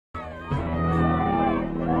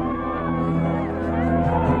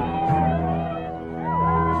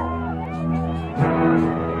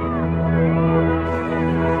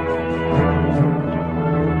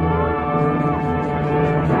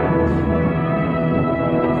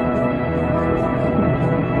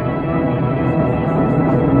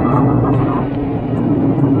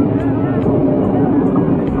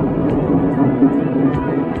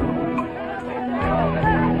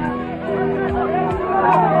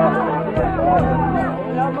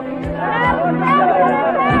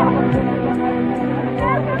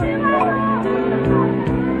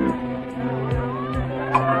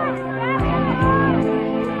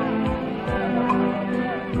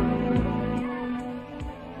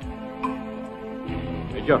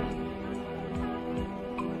Medyo.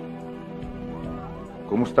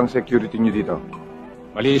 Kumustang security niyo dito?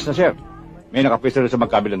 Malinis na, sir. May nakapwesto rin sa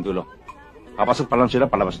magkabilang dulo. Kapasok pa lang sila,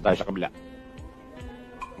 palabas tayo sa kabila.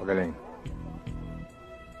 Magaling.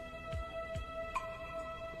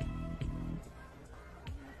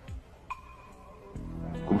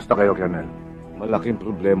 Kumusta kayo, Colonel? Malaking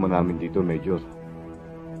problema namin dito, Major.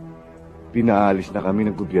 Pinaalis na kami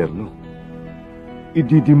ng gobyerno.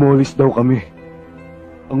 Ididemolish daw kami.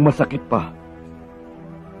 Ang masakit pa,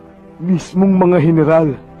 mismong mga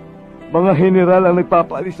general ang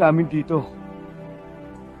nagpapaalis sa amin dito.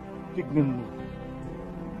 Tignan mo,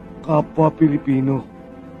 kapwa Pilipino,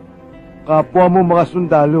 kapwa mo mga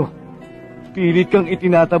sundalo, pilit kang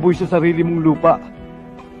itinataboy sa sarili mong lupa.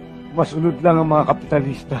 Masunod lang ang mga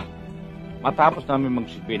kapitalista. Matapos namin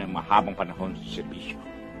magsilbi ng mahabang panahon sa serbisyo,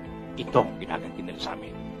 ito ang ginaganti nila sa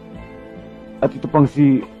amin. At ito pang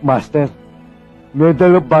si Master,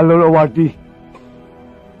 Medal of Valor awardee.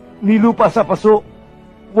 Nilupa sa paso,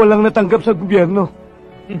 walang natanggap sa gobyerno.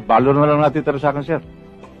 Valor na lang natin tara sa akin, sir.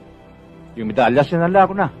 Yung medalya, sinala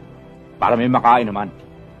ko na. Para may makain naman.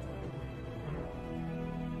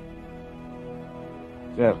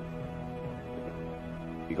 Sir,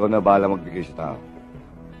 ikaw na bahala magbigay sa tao.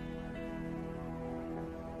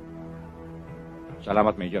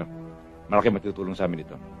 Salamat, Major. Malaki matutulong sa amin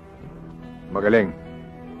ito. Magaling.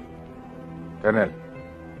 Colonel.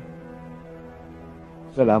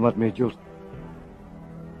 Salamat, Major.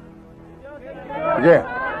 Sige.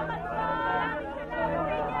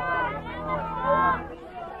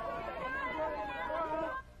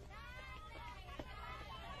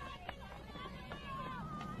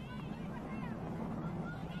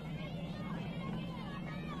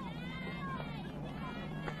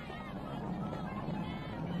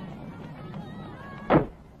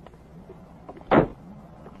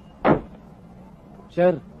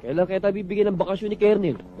 Sir, kailan kaya tayo bibigyan ng bakasyon ni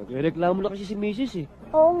Kernel? Nagre-reklamo na kasi si Mrs. eh.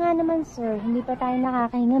 Oo nga naman, sir. Hindi pa tayo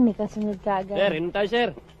nakakahinga. May kasunod ka agad. Sir, inom tayo, sir.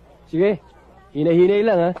 Sige, hinay-hinay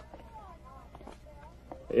lang, ha?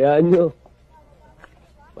 Hayaan nyo.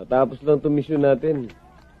 Matapos lang itong mission natin.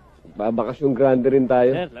 Babakasyon grande rin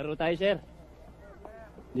tayo. Sir, laro tayo, sir.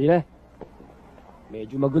 Hindi na.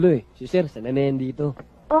 Medyo magulo eh. Si sir, sana na yan dito.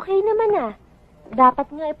 Okay naman Dapat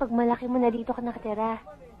nga ipagmalaki mo na dito ka nakatira.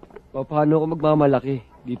 Paano ako magmamalaki?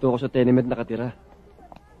 Dito ako sa tenement nakatira.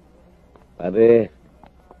 Pare,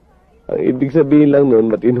 ang ibig sabihin lang nun,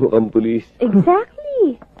 matino kang pulis.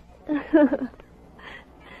 Exactly.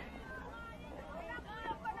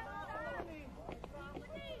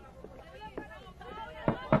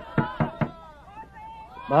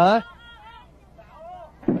 Ma?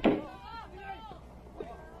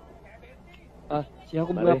 Siya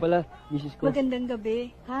ako nga pala, Mrs. ko. Magandang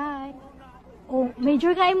gabi. Hi. Oh,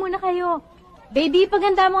 Major, kain muna kayo. Baby,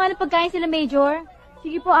 paganda mo nga ng pagkain sila, Major.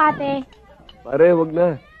 Sige po, ate. Pare, wag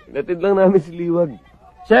na. Inatid lang namin si Liwag.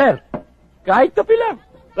 Sir, kahit kape lang.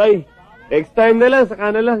 Tay, next time na lang,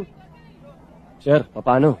 saka na lang. Sir,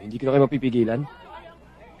 paano? Hindi ko na kayo mapipigilan?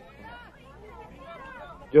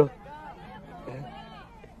 Jo.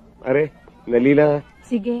 Pare, nalila.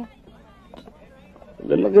 Sige.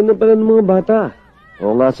 Lalagan na pala ng mga bata.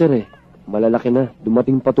 Oo nga, sir eh. Malalaki na.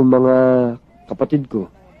 Dumating pa itong mga kapatid ko.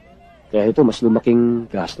 Kaya ito, mas lumaking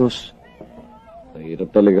gastos. Mahirap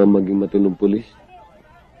talaga maging matinong pulis.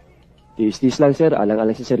 Tiis-tiis lang, sir.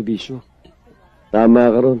 Alang-alang sa serbisyo. Tama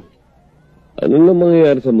ka ron. Ano lang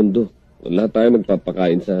mangyayari sa mundo? Wala tayo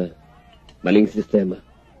magpapakain sa maling sistema.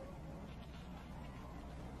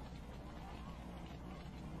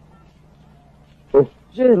 Oh,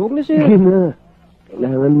 sir, huwag na, sir. Hindi na.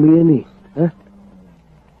 Kailangan mo yan eh. Ha?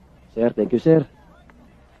 Sir, thank you, sir.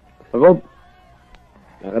 Pagod.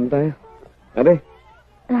 Lakan tayo. Pare.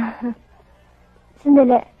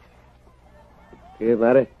 Sandali. Sige,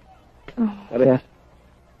 pare. Pare, ha?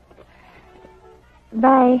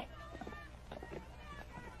 Bye.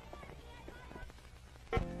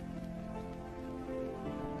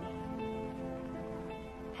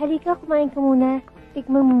 Halika, kumain ka muna.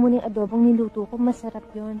 Tikman mo muna yung adobong niluto ko. Masarap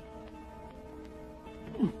yon.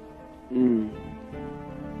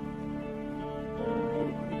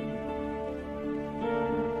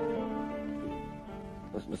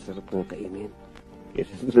 Mas masarap kang kainin.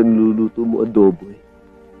 Kesa sa niluluto mo adobo eh.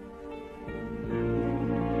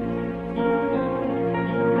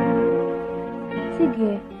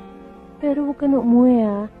 Sige. Pero huwag ka na umuwi,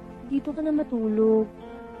 ha. Dito ka na matulog.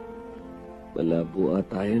 Malabo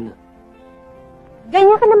ata yun, ah.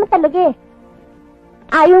 Ganyan ka naman talaga eh.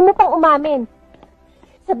 Ayaw mo pang umamin.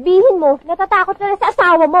 Sabihin mo, natatakot ka na sa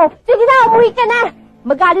asawa mo. Sige na, umuwi ka na.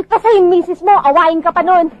 Magalit pa sa yung misis mo, awain ka pa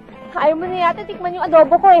nun. Ayaw mo na yata tikman yung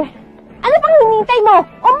adobo ko eh. Ano pang hinihintay mo?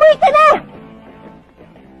 Umuwi ka na!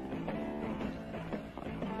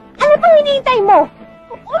 Ano pang hinihintay mo?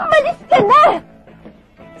 Umalis ka na!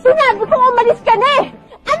 Sinabi ko umalis ka na eh!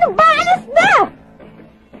 Ano ba? Alas na!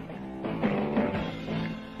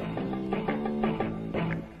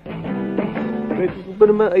 Pwede ko ba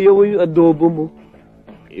naman ayaw ko yung adobo mo?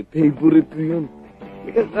 Eh, favorite ko yun.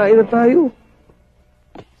 May kakain na tayo.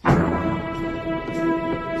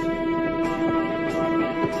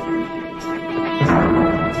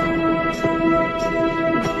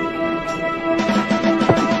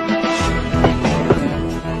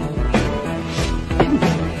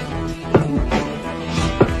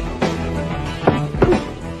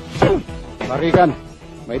 Marikan,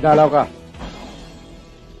 may dalaw ka.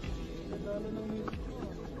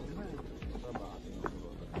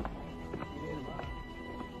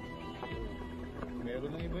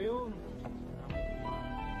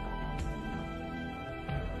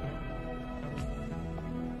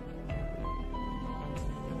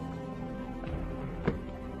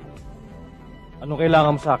 Anong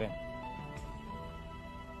kailangan mo sa akin?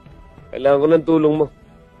 Kailangan ko ng tulong mo.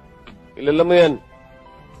 Kilala mo yan.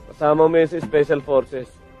 Kasama mo yan sa Special Forces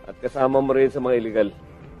at kasama mo rin sa mga illegal.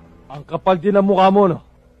 Ang kapal din ang mukha mo, no?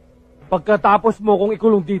 Pagkatapos mo kung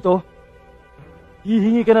ikulong dito,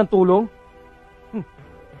 hihingi ka ng tulong?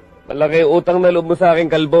 Malaki yung utang na loob mo sa akin,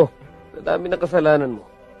 kalbo. Sa dami ng kasalanan mo.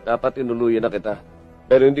 Dapat tinuluyan na kita.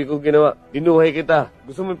 Pero hindi ko ginawa. Dinuhay kita.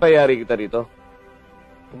 Gusto mo payari kita rito?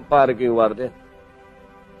 Kumpare ko yung warden.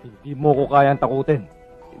 Hindi mo ko kayang takutin.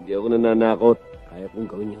 Hindi ako nananakot. Kaya kong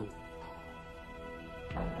gawin yun.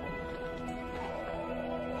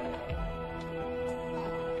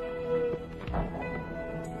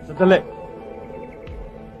 Sandali.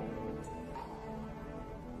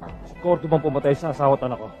 Si Cordo bang pumatay sa asawa at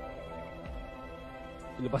anak ko?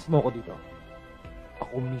 Ilabas mo ako dito.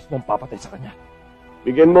 Ako mismo ang papatay sa kanya.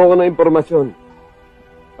 Bigyan mo ako ng impormasyon.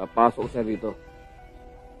 Papasok siya rito.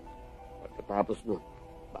 Pagkatapos nun,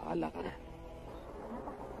 bahala ka na.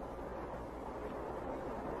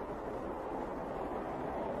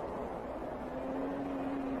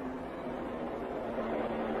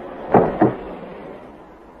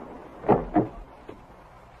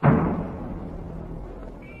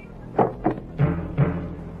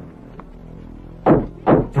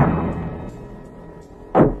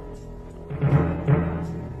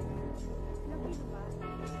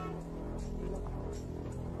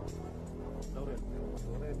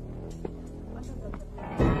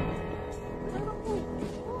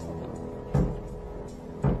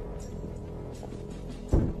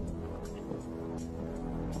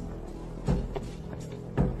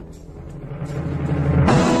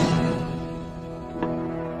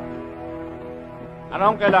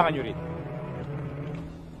 Ano ang kailangan nyo rito?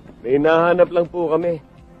 May hinahanap lang po kami.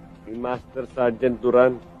 Si Master Sergeant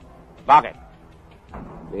Duran. Bakit?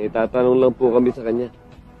 May tatanong lang po kami sa kanya.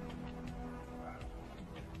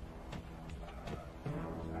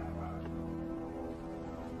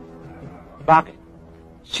 Bakit?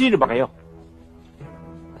 Sino ba kayo?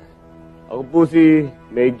 Ako po si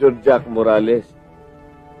Major Jack Morales.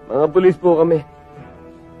 Mga pulis po kami.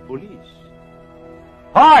 Pulis?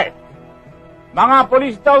 Hoy! Mga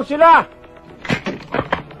pulis daw sila!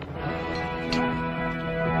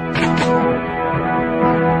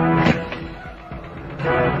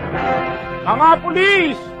 Mga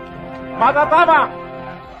pulis! Matatama!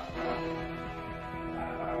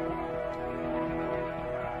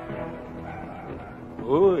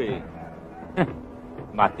 Uy,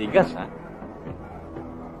 matigas ha?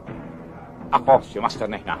 Ako si Master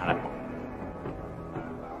na hinahanap mo.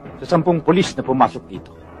 Sa 10 pulis na pumasok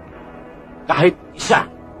dito, kahit isa,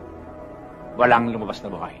 walang lumabas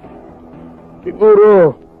na buhay.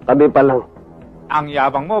 Siguro, kami pa lang. Ang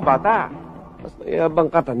yabang mo, bata. Mas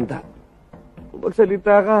mayabang ka, tanda. Kung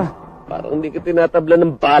magsalita ka, parang hindi ka tinatabla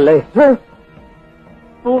ng balay. Ha?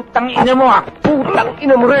 Putang ina mo ah! Putang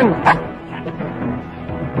ina mo rin!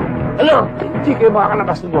 Ano? Hindi kayo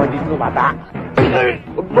makakalabas ng buhay dito, bata.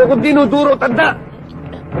 Huwag mo kong dinuduro, tanda!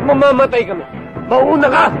 Kung mamamatay kami, mauna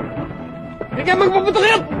ka! Hindi ka magpaputo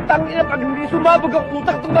kayo! Putang ina, pag hindi sumabog ang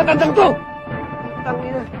utak itong matandang to! Putang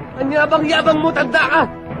ina, ang yabang-yabang mo, tanda ka!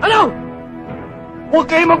 Ano? Huwag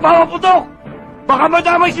kayo magpapaputok! Baka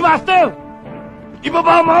madamay si Master!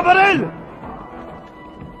 Ibaba ang mga baril!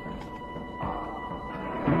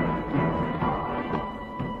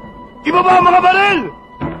 Ibaba ang mga baril!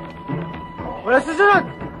 Wala susunod!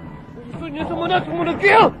 Gusto niyo sumunod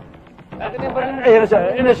kayo! Akin yung baril.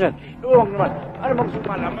 Innocent. Huwag naman. Ano bang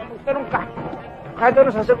sumala? Magtanong ka. Kahit ano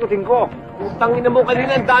sasagutin ko. Putang ina mo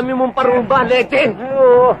kanina, ang dami mong paruba, Lektin!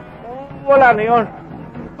 Oo. Wala na yun.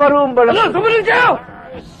 Marumba lang. Ano? Sumunod kayo!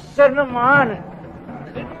 Sir naman.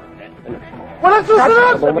 Walang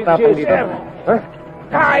susunod! Ako matapang dito. Ha?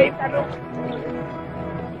 Kahit ano.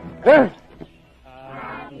 Ha?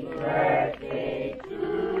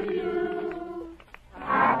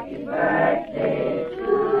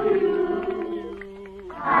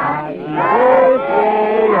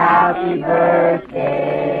 Happy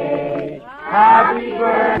birthday! Happy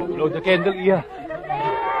birthday! Blow the candle, Iya.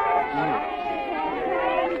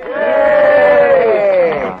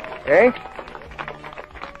 Okay?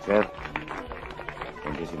 Sir,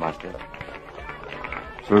 hindi si Master.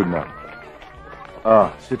 Sunod na.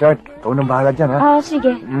 Sweetheart, ikaw nang bahala dyan, ha?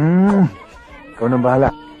 Sige. Ikaw nang bahala.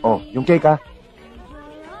 Yung cake, ha?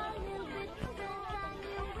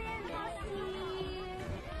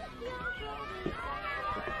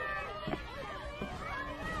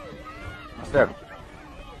 Master.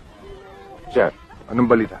 Sir, anong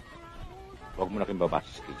balita? Huwag mo na kayong babasa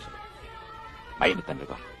sa case. Mainit ang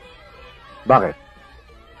lugar. Bakit?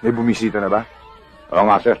 May bumisita na ba? Oo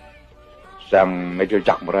nga, sir. Siyang Major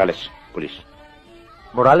Jack Morales, pulis.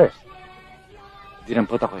 Morales?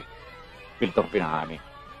 Dinampot ako eh. Piltong pinakami.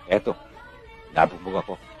 Eto, nabugbog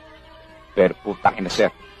ako. Pero putang ina,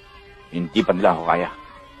 sir. Hindi pa nila ako kaya.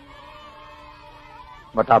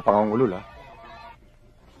 Matapang ang ulol, ha?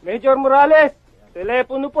 Major Morales,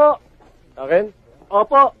 telepono po. Akin?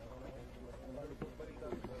 Opo.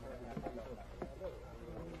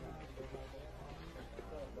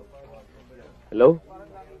 Hello?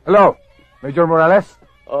 Hello, Major Morales?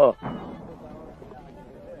 Oo.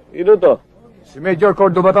 Sino to? Si Major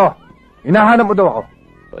Cordoba to. Hinahanap mo daw ako.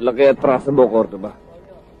 Malaki atraso mo, Cordoba.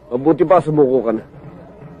 Mabuti pa sumuko ka na.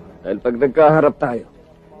 Dahil pag nagkaharap tayo,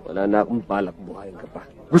 wala na akong balak buhayin ka pa.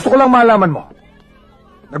 Gusto ko lang malaman mo.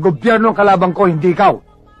 Nag-gobyerno ang kalabang ko, hindi ikaw.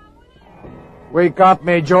 Wake up,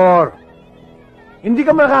 Major. Hindi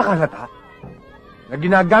ka makakahalata na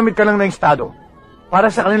ginagamit ka lang ng Estado para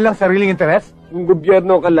sa kanilang sariling interes? Kung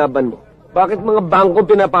gobyerno ang kalaban mo, bakit mga bangko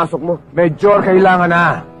pinapasok mo? Major, kailangan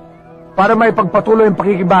na. Para may pagpatuloy ang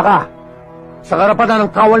pakikibaka. Sa karapatan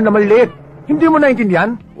ng kawal na maliliit. Hindi mo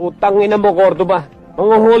naintindihan? Utang ina mo, Cordoba.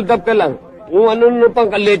 Mga hold up ka lang. Kung ano pang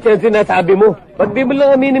kaletse ang sinasabi mo. Ba't di mo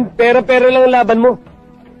lang aminin pera-pera lang ang laban mo?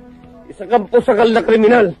 Isa kang pusakal na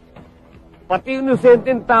kriminal. Pati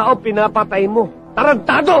inosenteng tao pinapatay mo.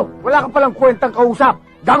 Tarantado! Wala ka palang kwentang kausap.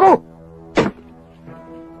 Gago!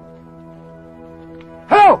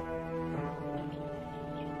 Hello!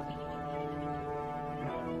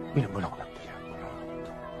 Binabulang ko lang telepono.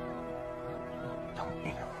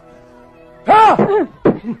 Tangina. Ha!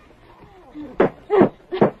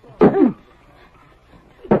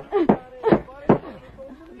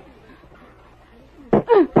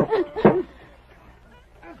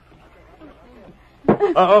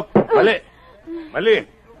 Mali. Mali.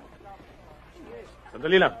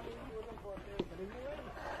 Sandali lang.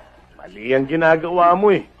 Mali ang ginagawa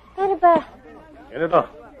mo eh. Ano ba? Yan ito.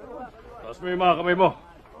 Taas mo yung mga kamay mo.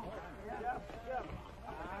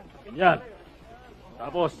 Ganyan.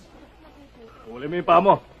 Tapos, huli mo yung paa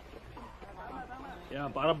mo. Yan,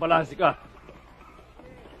 parang balansi ka.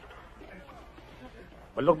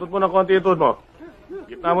 Baluktot mo ng konti yung tuhod mo.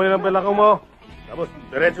 Gitna mo nilang balakang mo. Tapos,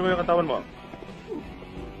 diretso mo yung katawan mo.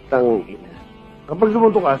 Tangina. Kapag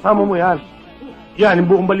lumunto ka, sama mo yan. Yan, yung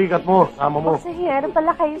buong balikat mo. Sama mo. Sige,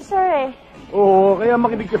 pala kayo, sir eh. Oo, kaya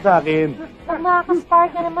makinig ka sa akin. Pag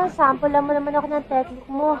makakaspar ka naman, sample lang mo naman ako ng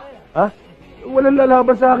technique mo. Ha? Walang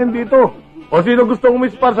lalaban sa akin dito. O sino gustong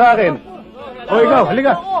umispar sa akin? O ikaw,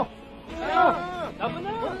 halika.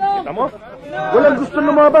 Kita mo? Walang gusto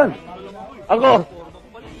lumaban. Ako!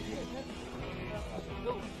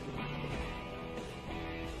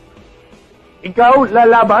 Ikaw,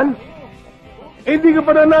 lalaban? Eh, hindi ka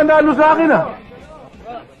pa nananalo sa akin, ah.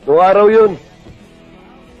 Noong araw yun.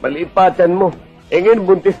 Maliit pa tiyan mo. Eh ngayon,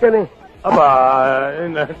 buntis ka na eh. Aba,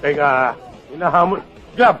 teka. Hinahamon.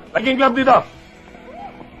 Glove! Laging glove dito!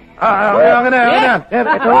 Kaya ka na,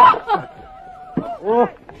 ito. Oh.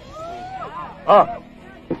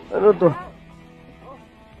 Ano to?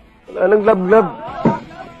 Wala nang glab-glab.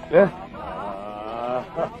 Eh?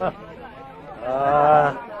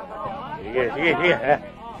 Sige.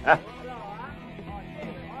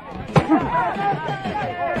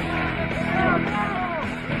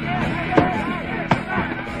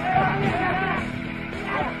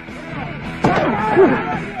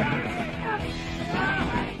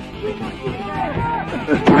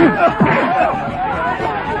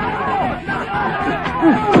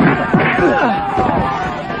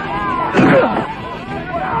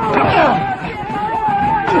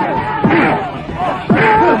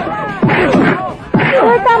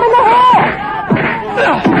 Tama na ho!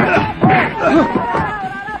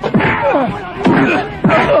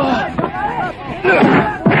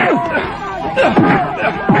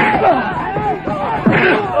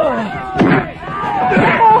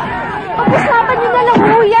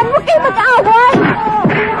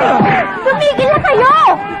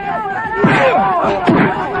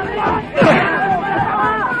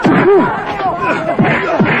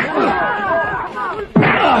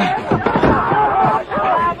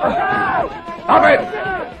 Bakit?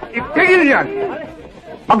 Itigil yan!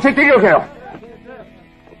 Magsitigil kayo!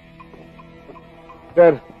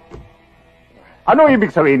 Sir, Ano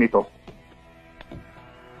ibig sabihin nito?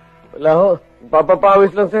 wala ho.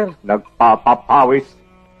 Papapawis lang, sir. Nagpapapawis?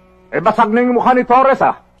 Basag na yung mukha ni Torres,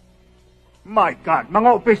 ah! My God, mga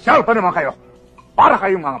opisyal pa naman kayo! Para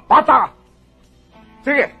kayong mga bata!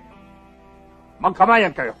 Sige,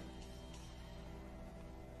 magkamayan kayo.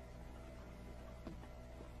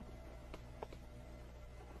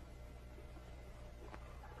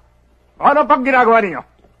 Ano pang ginagawa ninyo?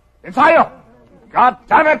 Ensayo! God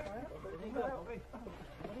damn it!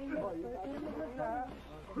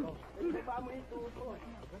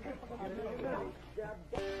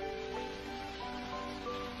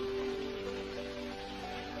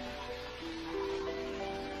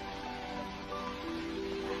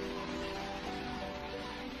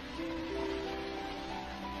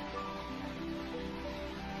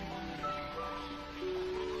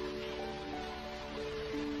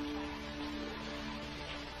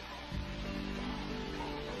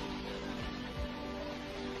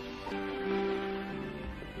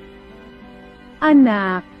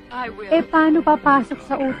 Anak, paano papasok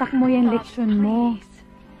sa utak mo yung leksyon mo?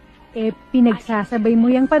 Pinagsasabay mo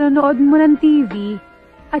yung panonood mo ng TV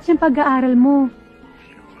at yung pag-aaral mo.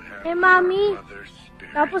 Mami,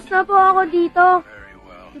 tapos na po ako dito.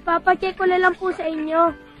 Ipapacheck ko na lang po sa inyo.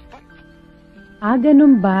 Ah,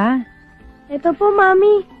 ganun ba? Ito po,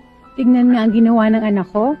 Mami. Tignan nga ang ginawa ng anak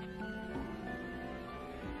ko.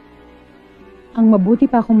 Ang mabuti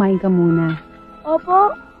pa kumain ka muna.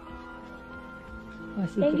 Opo. O,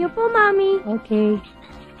 sige. Thank you po, Mami. Okay.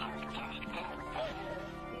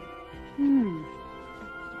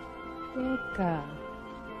 Teka.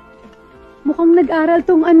 Mukhang nag-aral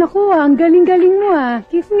tong anak ko, ah. Ang galing-galing mo, ah.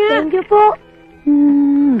 Kiss nga. Thank you po.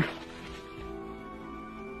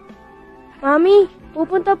 Mami,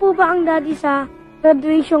 pupunta po ba ang daddy sa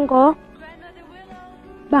graduation ko?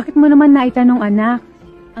 Bakit mo naman naitanong, anak?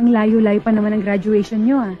 Ang layo-layo pa naman ang graduation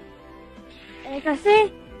nyo, ah. Kasi,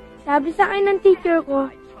 sabi sa akin ng teacher ko,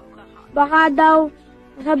 baka daw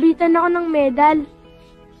masabitan ako ng medal.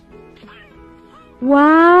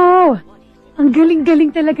 Wow! Ang galing-galing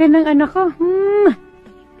talaga ng anak ko.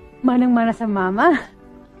 Manang-mana sa mama.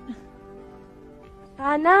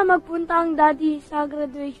 Sana magpunta ang daddy sa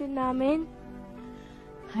graduation namin.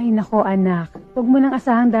 Ay nako anak, huwag mo nang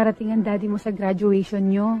asahang darating ang daddy mo sa graduation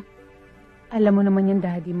nyo. Alam mo naman yung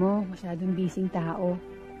daddy mo, masyadong busy tao.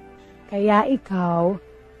 Kaya ikaw,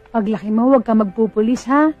 paglaki mo huwag ka magpupulis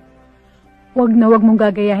ha. Huwag na huwag mong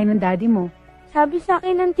gagayahin ng daddy mo. Sabi sa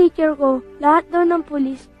akin ng teacher ko, lahat daw ng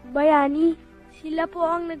pulis, bayani. Sila po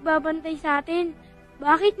ang nagbabantay sa atin.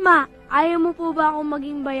 Bakit ma? Ayaw mo po ba akong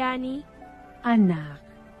maging bayani? Anak,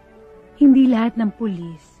 hindi lahat ng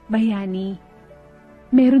pulis, bayani.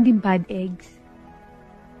 Meron din bad eggs.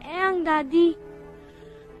 Ang daddy.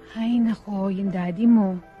 Ay nako, yung daddy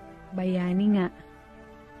mo, bayani nga.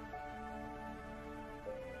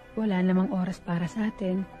 Wala namang oras para sa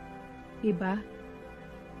atin, diba?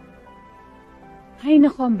 Ay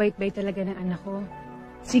nako, ang bait-bait talaga ng anak ko.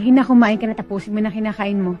 Sige na, kumain ka na, tapusin mo na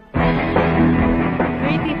kinakain mo.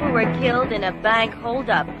 3 people were killed in a bank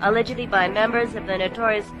holdup, allegedly by members of the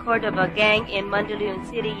notorious Cordova gang in Mandaluyong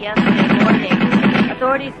City yesterday morning.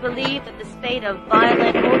 Authorities believe that the spate of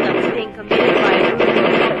violent holdups being committed by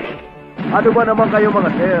Rudy. Ano ba naman kayo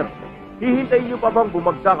mga sir? Hihintayin niyo pa bang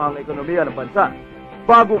bumagsak ang ekonomiya ng bansa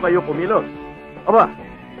bago kayo kumilos? Aba,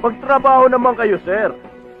 magtrabaho naman kayo sir.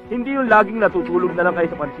 Hindi yung laging natutulog na lang kayo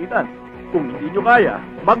sa pansitan. Kung hindi nyo kaya,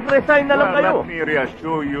 mag-resign na lang kayo. Let me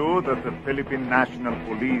reassure you that the Philippine National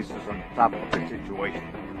Police is on top of the situation.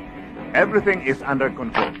 Everything is under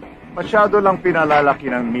control. Masyado lang pinalalaki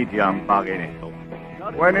ng media ang bagay nito.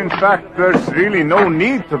 When in fact, there's really no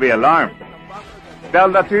need to be alarmed. Tell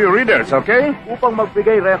that to your readers, okay? Upang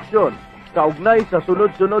magbigay reaksyon, kaugnay sa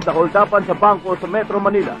sunod-sunod na holdapan sa bangko sa Metro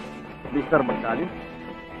Manila. Mr. Magdalin?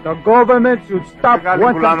 The government should stop Galing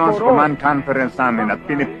once ko lamang and sa for all. command conference namin at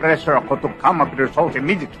pinipressure ako to come up with results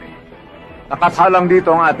immediately. Nakasalang dito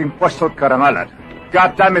ang ating pwesto at karangalan.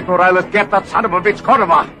 God damn it, Morales, get that son of a bitch,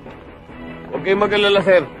 Cordova! Huwag kayong mag-alala,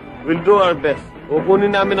 sir. We'll do our best.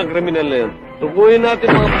 Kukunin namin ang kriminal na yun. Tukuyin natin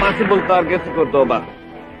mga possible targets sa Cordova.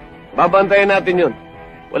 Babantayan natin yun.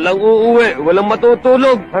 Walang uuwi, walang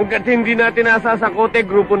matutulog hanggat hindi natin nasa sa kote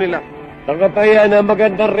grupo nila. Nakataya na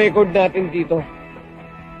magandang record natin dito.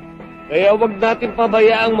 Kaya wag natin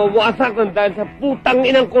pabayaang mawasak ng dahil sa putang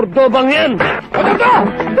inang Cordobang yan! Ano to?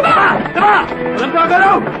 Diba? Diba? Walang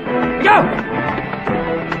gagalaw! Ikaw!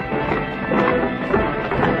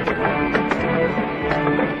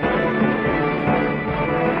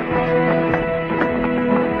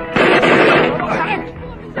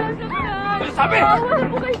 Sabi! Maawa na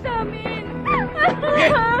po kayo sa amin. Sige!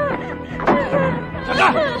 Saka!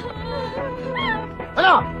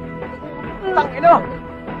 Ano? Tangino!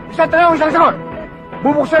 Isang tanong, isang sagot!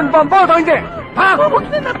 Bubuksan mo ba ang boat o hindi? Ha?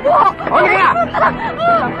 Bubuksan na po! O, hindi na!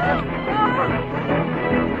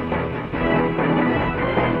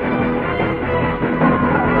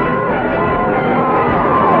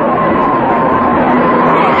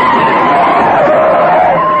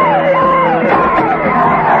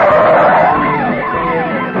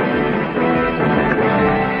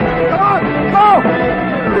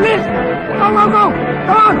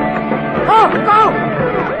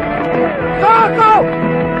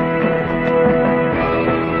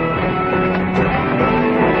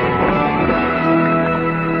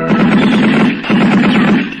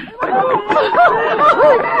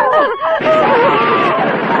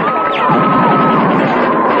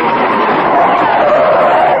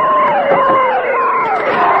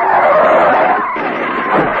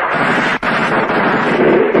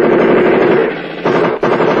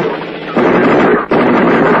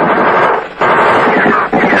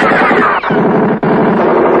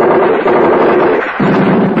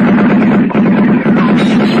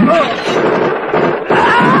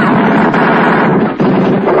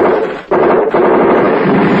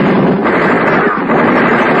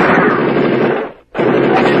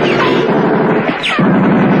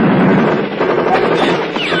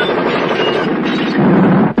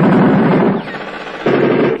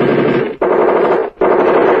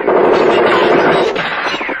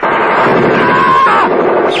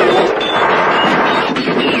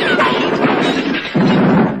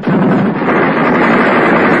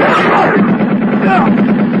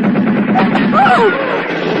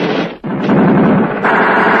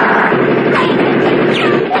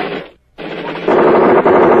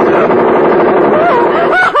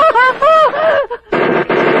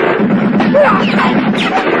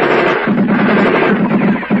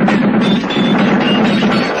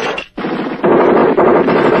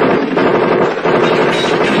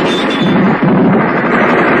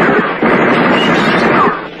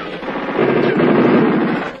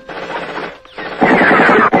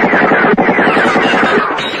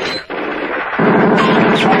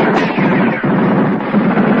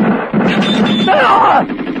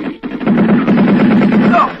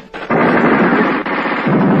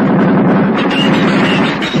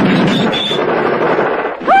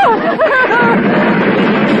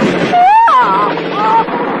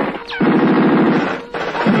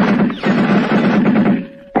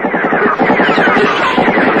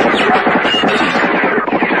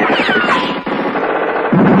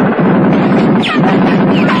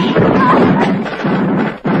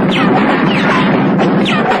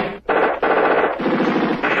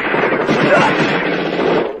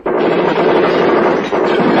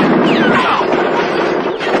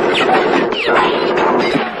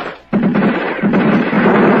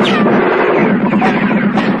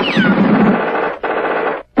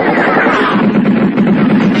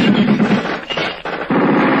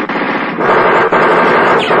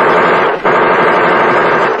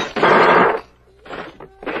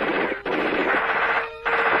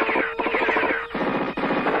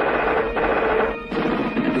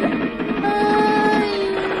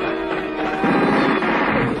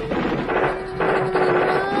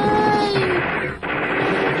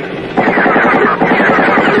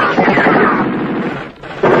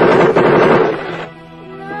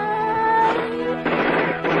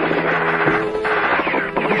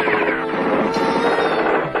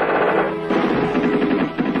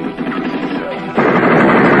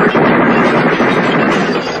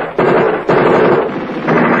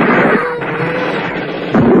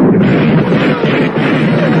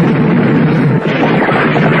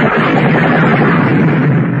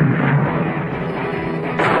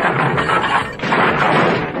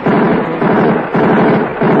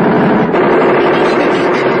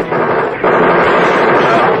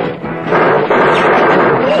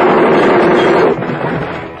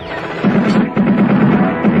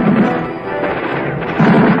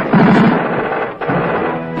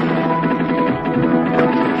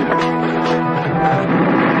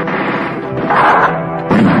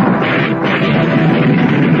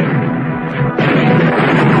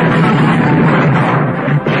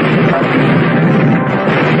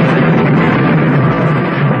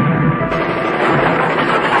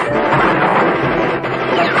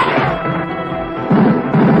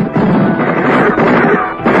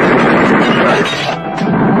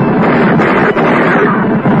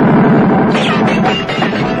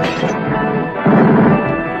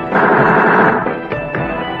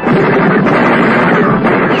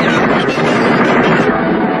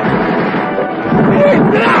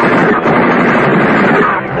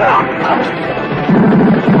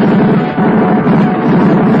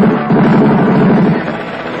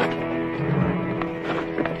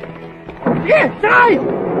 Aray!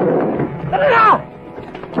 Tara na!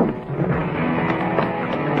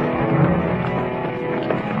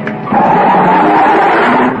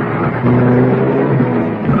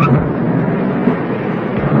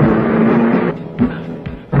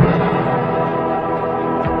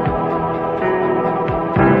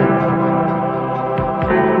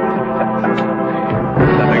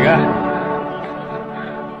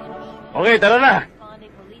 Okay, tara na!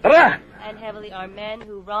 Tara! And heavily armed men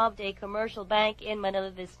who robbed a commercial bank in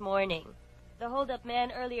Manila this morning. The hold-up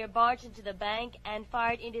men earlier barged into the bank and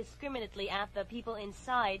fired indiscriminately at the people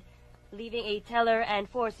inside, leaving a teller and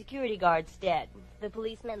 4 security guards dead. The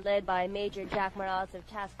policemen, led by Major Jack Morales of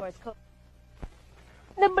Task Force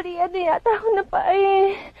Nabariyado yata ako na pa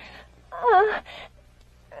eh.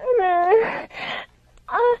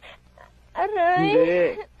 Aray.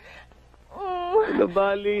 Hindi.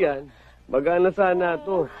 Nabali yan. Magana sana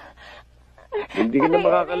to. Hindi ka na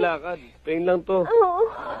makakalakad. Pain lang to. Oo.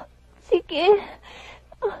 Sige.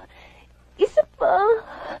 Isa pa.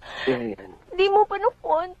 Yan. Di mo pa ng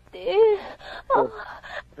konti.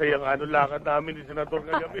 Kaya nga ano lakad namin ni Senator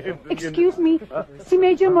kagabi. Excuse me, si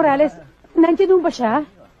Major Morales, nandiyan ba siya?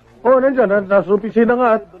 Oo, nandiyan. Nasa opisina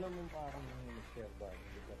nga.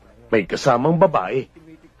 May kasamang babae.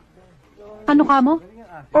 Ano ka mo?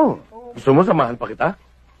 Oh, gusto mo samahan pa kita?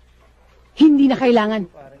 Hindi na kailangan.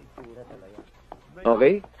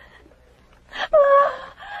 Okay.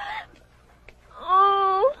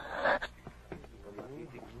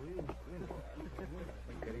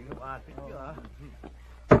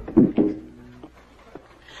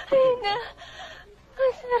 Ay na.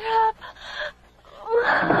 Ang sarap.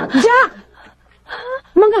 Jack!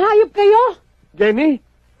 Mga hayop kayo! Jenny?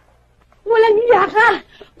 Walang hiya ka!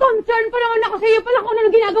 Concern pa naman ako sa iyo pala kung ano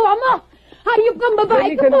ginagawa mo! Hayop kang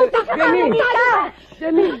babae! Jenny, Kaputa ka! Jenny!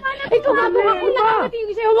 Jenny! Ikaw nga kung ako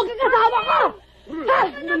nakakatingin sa'yo, huwag kang kasama ka! Ha?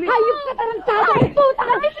 Hayop ka tarantado! Kaputa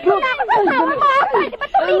ka! Ikaw na ako kasama ka! Pwede ba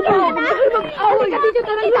tumigil ka na? Away ka dito,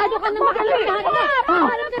 tarantado ka ng magalantahan ka!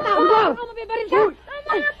 Parang katakot ka! Ikaw mabibaril ka!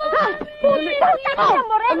 Ha? Puta ka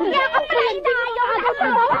mo rin! Kaya ka pala inaayos!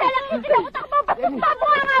 Takbo! Takbo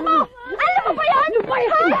nga mo! Alam mo ba yan? Ano ba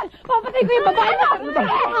yan? Papatay ko yung babae mo!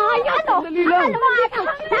 Ayan o! Sandali lang! Ano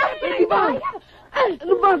ba? Pwede ba?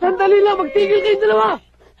 Ano ba? Sandali lang! Magtigil kayong dalawa!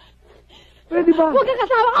 Pwede ba? Huwag kang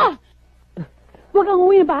kasama ka! Huwag kang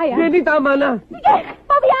uwi ng bahay, ha? Jenny, tama na! Sige!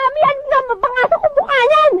 Pabiyami yan na mabangaso kong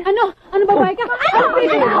bukanan! Ano? Ano babae ka? Ano?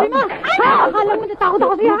 Ano mo? Ha? Akala mo natakot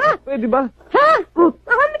ako sa'yo, ha? Pwede ba? Ha? Ruth!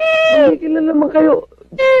 Kami! Tumigil na naman kayo!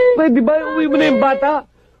 Pwede ba? Uwi mo na yung bata!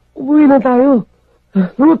 Uwi na tayo!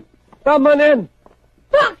 Ruth! Tama na yan!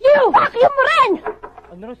 Fuck you! Fuck you mo rin!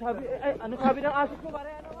 Ano sabi ng aso ko,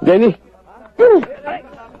 pare? Jenny!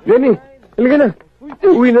 Jenny! Halika na!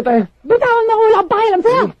 Uwi na tayo! Bitawan mo ako, wala kang pakialam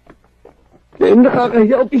sa'yo! Eh,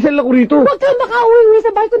 nakakahiya. Opisyal ako rito. Huwag kang makauwi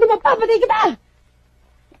sa bahay ko, di mapapatay kita!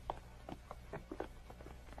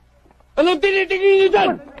 Anong tinitingin niyo dyan?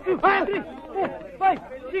 5, 6,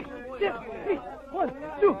 7, 8, 1,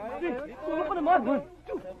 2, 3. Tulong pa naman. 1,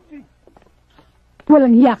 2, 3.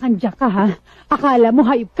 Walang hiya kang Jack ka, ha? Akala mo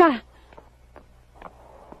hayop ka.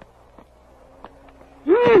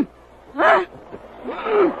 Ha?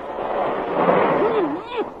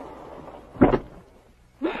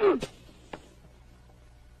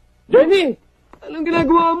 Jenny! Anong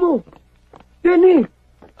ginagawa mo? Jenny!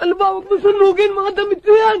 Ano ba? Huwag mo sunugin mga damit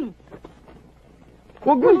ko yan!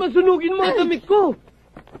 Huwag mo masunugin mga damit ko!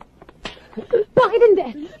 Bakit hindi?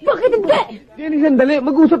 Bakit hindi? Jenny, sandali.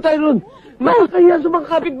 Mag-usap tayo ron. Makakahiya sa mga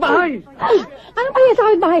kapitbahay. Anong kaya sa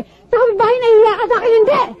kapitbahay? Sa kapitbahay nahihiya ka sa akin,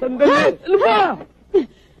 hindi! Sandali! Ano ba?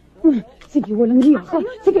 Sige, walang hiya ka.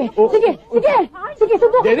 Sige, sige, sige! Sige,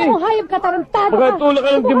 subukan Jenny! mo, hayop ka, tarantado ka! Magkatulak ka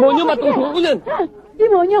ng demonyo, matusok ako yan! Ha?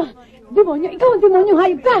 Demonyo! Demonyo! Ikaw ang demonyo,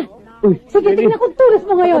 hayop ka! Uy, Sige, Jenny, tingnan kong tulos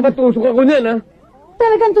mo ngayon! matusok ako niyan, ha?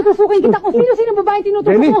 Talagang tutusukin kita kung sino-sino babae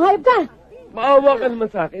tinutusok Jenny! mo, hayop ka! Maawa ka naman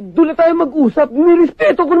sa akin. Doon na tayo mag-usap.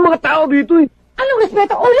 Nirespeto ko ng mga tao dito, eh. Anong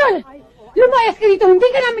respeto, ulol? Lumayas ka dito, hindi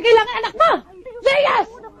ka namin kailangan anak mo! Layas!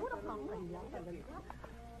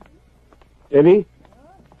 Jenny?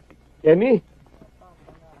 Jenny?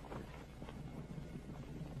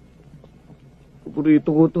 Paborito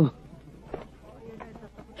ko to.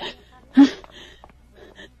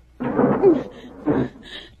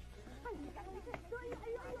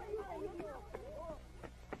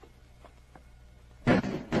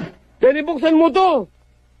 Jenny, buksan mo to!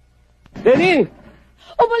 Jenny!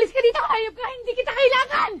 Umalis ka dito, hayop ka! Hindi kita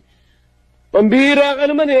kailangan! Pambihira ka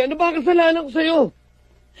naman eh. Ano ba ang kasalanan ko sa'yo?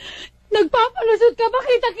 Nagpapalusot ka ba?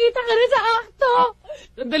 Kita-kita ka rin sa akto!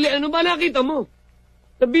 Sandali, ano ba nakita mo?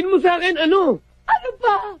 Sabihin mo sa akin, ano? Ano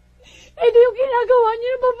ba? Eh di yung ginagawa niyo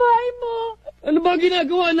ng babae mo. Ano ba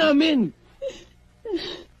ginagawa namin?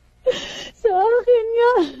 Sa akin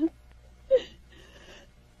nga.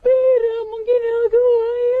 Pero mong ginagawa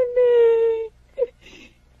yan eh.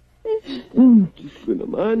 Diyos ko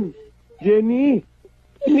naman. Jenny,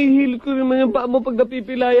 hinihil ko naman yung paa mo pag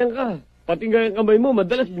napipilayan ka. Pati nga yung kamay mo,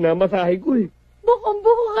 madalas binamasahe ko eh.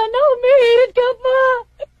 Bukong-buko ka na, humihirit ka pa.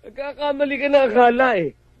 Nagkakamali ka na akala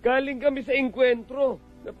eh. Galing kami sa engkwentro.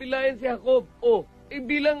 Napilayan si Jacob.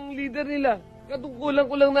 Bilang leader nila, katungkulan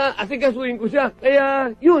ko lang na asikasuhin ko siya.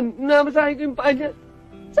 Kaya, yun, namasahe ko yung paa niya.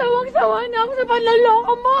 Sawang-sawa na ako sa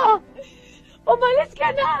panloloko mo. Umalis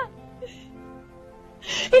ka na.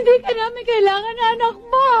 Hindi ka namin kailangan na anak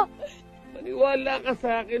mo. Maniwala ka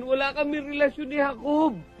sa akin, wala kami relasyon ni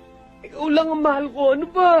Jacob. Ikaw lang ang mahal ko, ano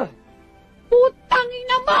ba? Putangin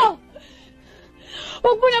na mo!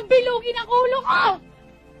 Huwag mo nang bilugin ang ulo ko!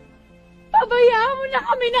 Pabayaan mo na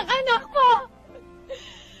kami ng anak mo!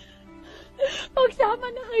 Magsama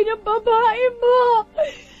na kayo ng babae mo!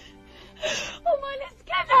 Umalis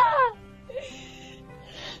ka na!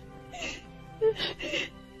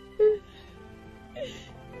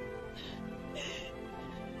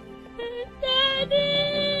 Daddy!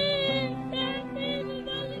 Daddy!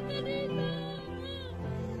 Bumalik ka dito!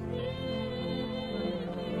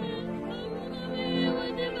 Iwan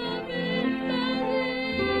ni Mami!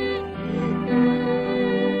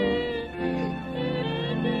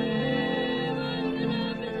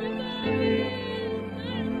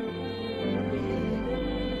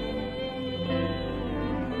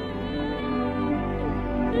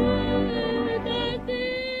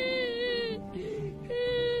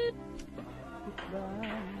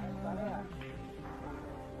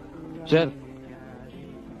 Sir.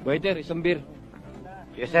 Waiter, isang beer.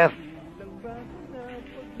 Yes, sir.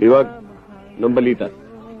 Iwag, anong balita?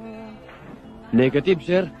 Negative,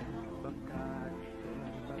 sir.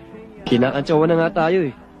 Kinakantsawa na nga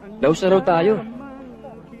tayo eh. Laos na raw tayo.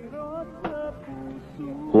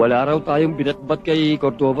 Wala raw tayong binatbat kay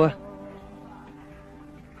Cordova.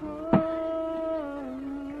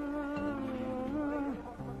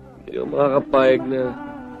 Hindi ako makakapayag na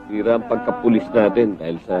tira ang pagkapulis natin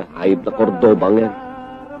dahil sa hayop na Cordobang yan.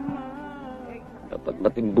 Dapat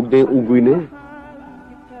matimbog na yung ugoy na yan.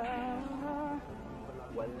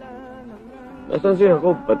 Nasaan si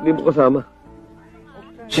Jacob? Ba't di mo kasama?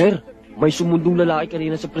 Sir, may sumundong lalaki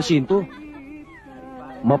kanina sa presinto.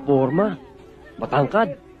 Maporma,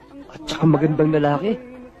 matangkad, at saka magandang lalaki.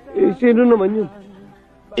 Sino naman yun?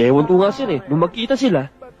 Ewan ko nga sir eh, nung magkita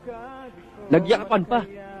sila, nagyakapan pa,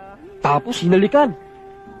 tapos hinalikan.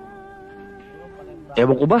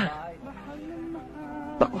 Ewan ko ba?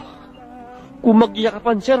 Ako, kung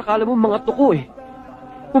magyakapan sir, akala mo mga tuko eh.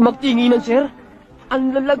 Kung magtinginan sir,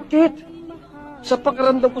 ang lalagkit. Sa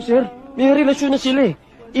pakiramdam ko sir, may relasyon na sila eh.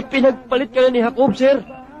 Ipinagpalit ka na ni Jacob sir.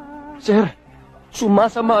 Sir,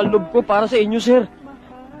 sumasama ang loob ko para sa inyo sir.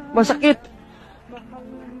 Masakit.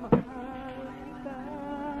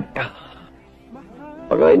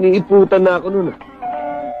 Baka iniiputan na ako nun.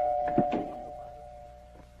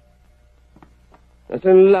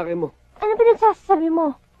 Nasaan ang lalaki mo? Ano pinagsasabi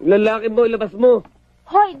mo? Lalaki mo, ilabas mo.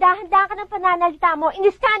 Hoy, dahan-dahan ka ng pananalita mo.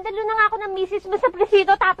 Iniskandalo na nga ako ng misis mo sa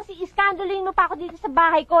presinto, tapos iiskandaloin mo pa ako dito sa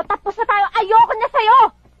bahay ko. Tapos na tayo, ayoko na sa'yo!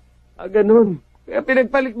 Ganun. Kaya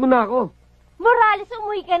pinagpalit mo na ako. Morales,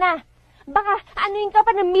 umuwi ka na. Baka anuin ka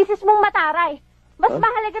pa ng misis mong mataray. Mas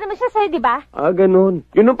mahalaga naman siya sa'yo, di ba? Ganun.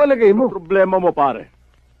 Yun ang palagay mo. Problema mo, pare.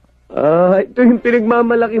 Ito yung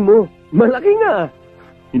pinagmamalaki mo. Malaki nga.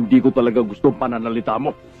 Hindi ko talaga gusto pananalita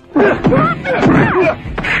mo. Sinabi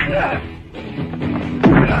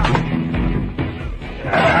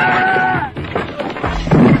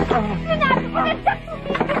ko na siya,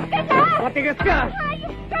 tumigas ka na! Matigas ka!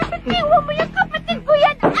 Ayos ka, bitiwan mo yung kapatid ko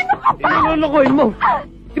yan! Ano ka ba? Inululukoyin mo.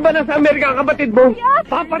 Di ba nasa Amerika ang kapatid mo? Yes.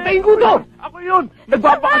 Papatayin ko to! Ako yun!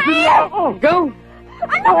 Nagpapakasyon na ako! Go!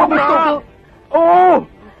 Ano ka ba? Oo!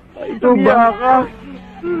 Ito ba ka?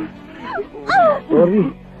 Sorry.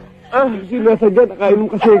 Sinasadya, nakainom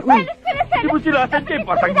kasi ko. Hindi mo sinasadya,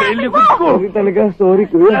 patanggal yung likod ko! Sorry talaga, sorry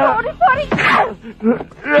kuya. Sorry!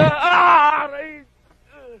 Aray!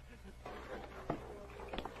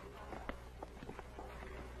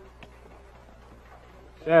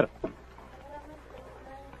 Sir.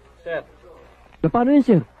 Sir. Paano yun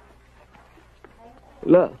sir?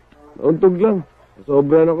 Wala, nauntog lang.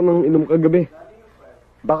 Sobra na ako ng inom kagabi.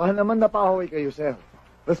 Baka naman napahoy kayo, sir.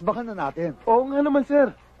 Rasbakan na natin. Oo nga naman,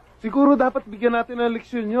 sir. Siguro dapat bigyan natin ng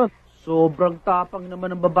leksyon yun. Sobrang tapang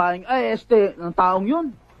naman ng babaeng, ng taong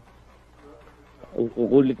yun. Ang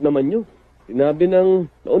kukulit naman nyo. Sinabi ng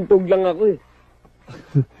nauntog lang ako eh.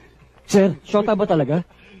 Sir, shota ba talaga?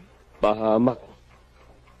 Pahamak.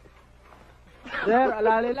 Sir,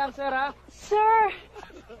 alali lang, sir, ha? Sir!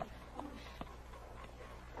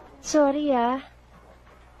 Sorry,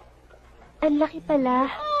 Ang laki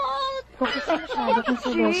pala. Bakit masyado kang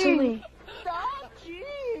seryoso, eh.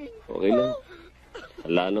 Okay lang.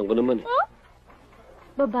 Alanan ko naman, eh.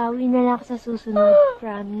 Babawi na lang ako sa susunod,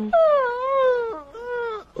 promise.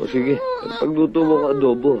 O sige, pagluto mo ka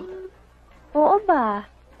adobo. Oo ba?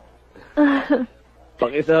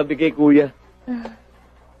 Pakisabi kay kuya.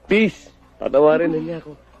 Peace. Tatawarin na niya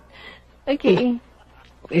ako. Okay.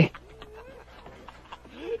 Okay.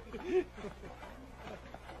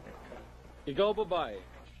 Ikaw, babae,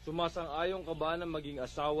 sumasang-ayon ka ba na maging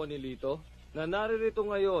asawa ni Lito? Na naririto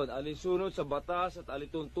ngayon alinsunod sa batas at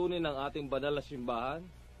alituntunin ng ating banal na simbahan?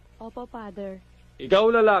 Opo, Father. Ikaw,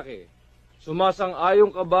 lalaki,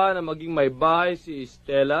 sumasang-ayon ka ba na maging may bahay si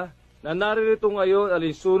Estela? Na naririto ngayon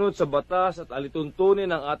alinsunod sa batas at alituntunin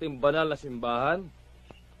ng ating banal na simbahan?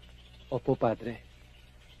 Opo, Padre.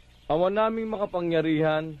 Ama naming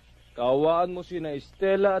makapangyarihan, kaawaan mo sina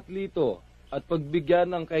Estela at Lito at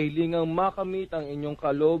pagbigyan ng kahilingang makamit ang inyong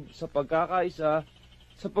kaloob sa pagkakaisa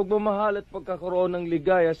sa pagmamahal at pagkakaroon ng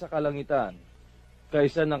ligaya sa kalangitan,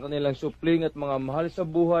 kaysa ng kanilang supling at mga mahal sa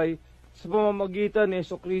buhay sa pamamagitan ni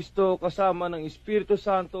Jesucristo kasama ng Espiritu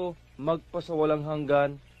Santo magpasawalang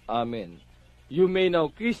hanggan. Amen. You may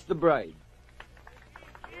now kiss the bride.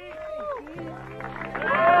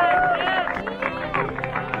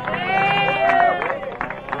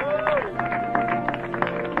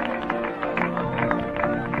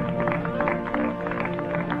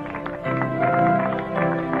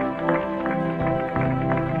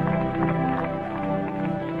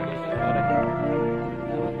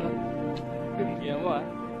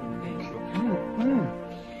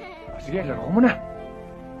 Sige, laro ko muna.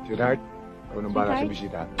 Sweetheart, ikaw nang bahala sa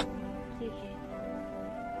bisita. Sige.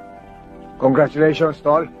 Congratulations,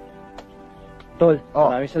 Tol. Tol, Oh,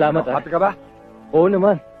 maraming salamat, ha? Happy ka ba? Oo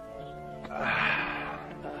naman.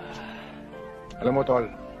 Alam mo, Tol,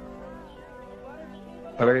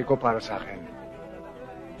 palagay ko para sa akin,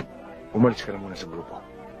 umalis ka na muna sa grupo.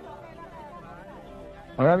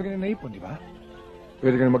 Marami ka na naipon, di ba?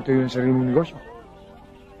 Pwede ka na magtayo ng sarili mong negosyo.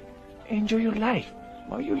 Enjoy your life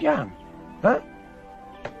while you're young. Ha?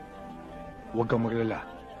 Huwag kang maglala.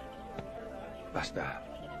 Basta,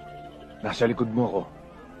 nasa likod mo ako.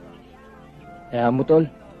 Kaya mo, Tol,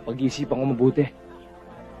 pag-iisipan ko mabuti.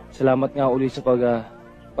 Salamat nga ulit sa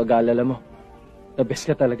pag-aalala mo. The best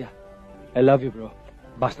ka talaga. I love you, bro.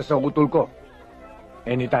 Basta sa utol ko.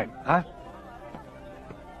 Anytime, ha?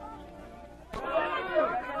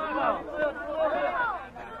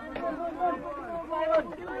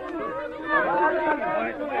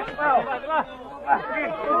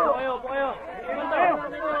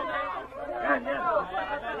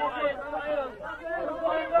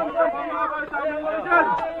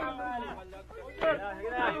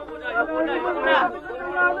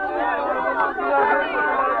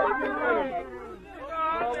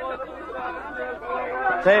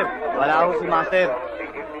 Sir, wala ako si Master.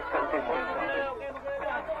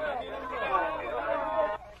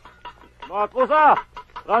 Mga kusa!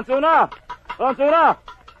 Ranso na! Ranso na!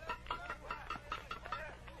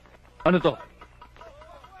 Ano to?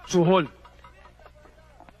 Suhol.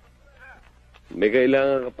 May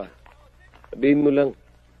kailangan ka pa. Sabihin mo lang.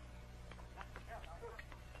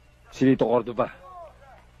 Si Lito Cordova.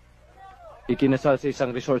 Ikinasal sa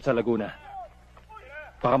isang resort sa Laguna.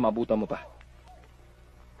 Baka mabutan mo pa.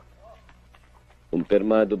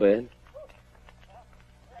 Kumpirmado ba yan?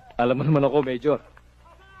 Alam mo naman ako, Major.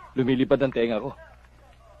 Lumilipad ang tenga ko.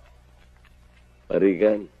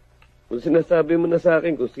 Parigan, kung sinasabi mo na sa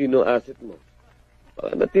akin kung sino ang asset mo,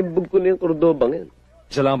 baka natimbog ko na yung Cordobang yan.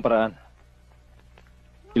 Isa lang ang paraan.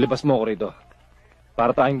 Ilabas mo ako rito.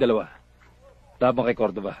 Para tayong dalawa. Labang kay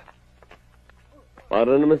Cordova.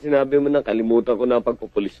 Para naman sinabi mo na kalimutan ko na ang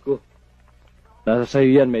pagpupulis ko. Nasa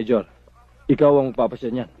sa'yo yan, Major. Ikaw ang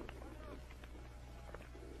magpapasya niyan.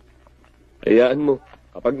 Hayaan mo,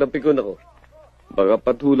 kapag napikon ako, baka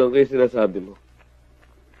patulang kayo sinasabi mo.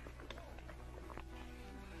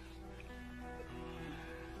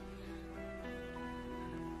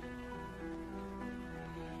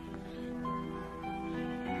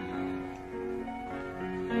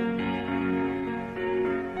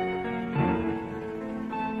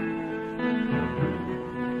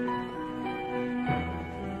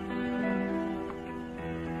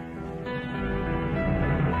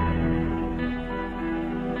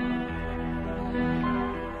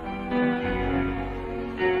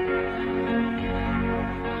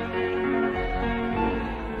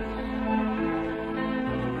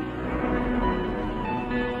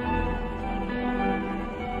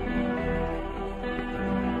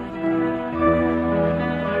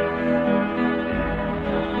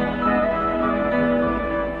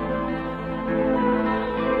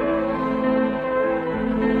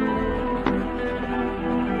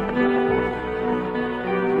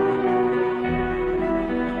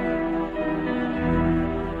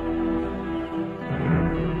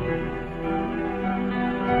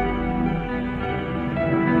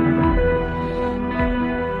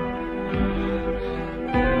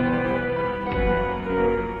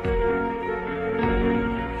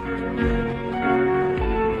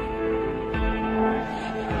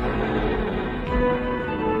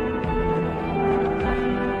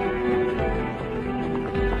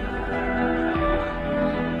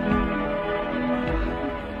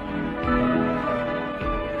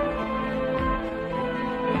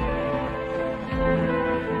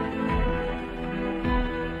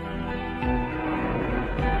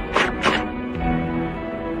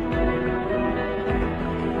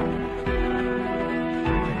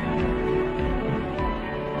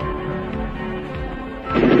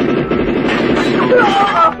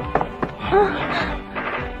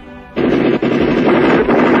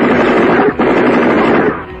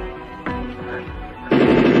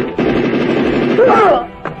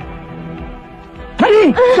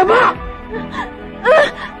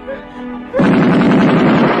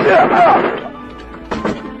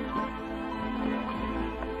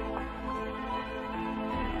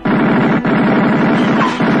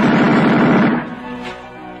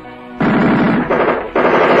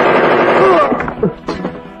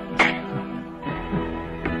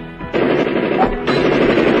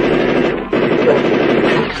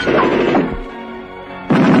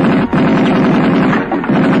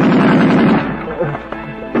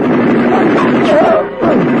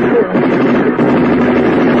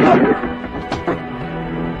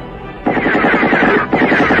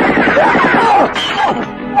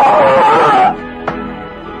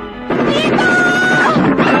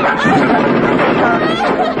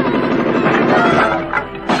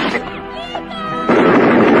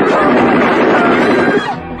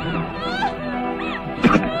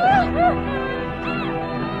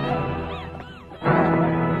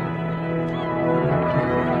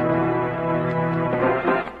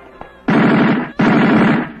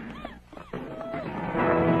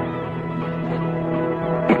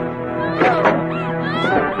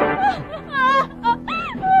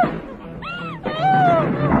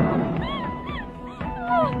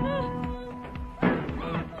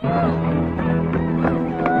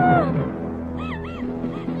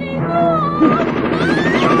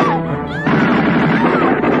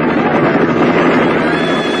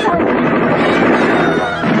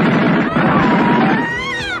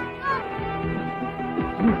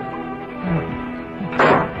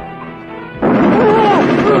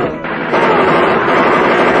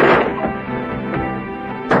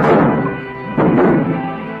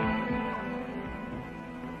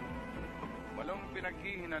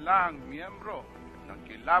 pinaghihinalahang miyembro ng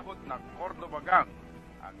kilabot na Cordova Gang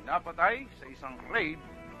ang napatay sa isang raid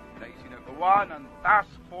na isinagawa ng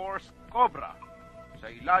Task Force Cobra sa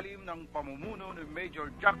ilalim ng pamumuno ni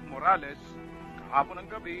Major Jack Morales kahapon ng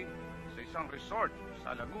gabi sa isang resort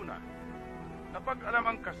sa Laguna.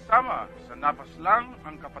 Napag-alamang kasama sa napaslang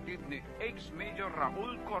ang kapatid ni ex-Major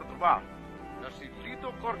Raul Cordova na si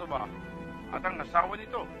Lito Cordova at ang asawa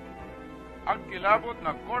nito. Ang kilabot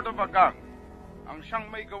na Cordova Gang ang siyang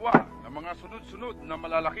may gawa ng mga sunod-sunod na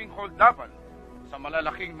malalaking holdapan sa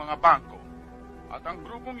malalaking mga bangko. At ang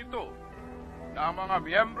grupong ito na ang mga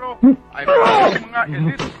miyembro ay mga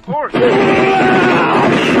elite force.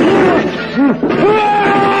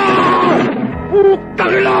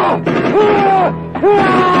 Tangina!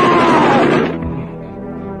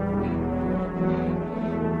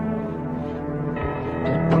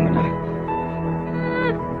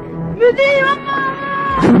 Rudy, mama!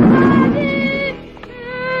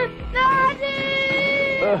 Daddy!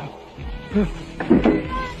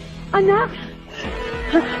 Anak!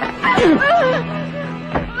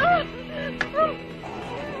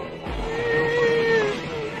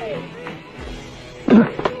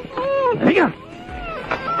 Halika!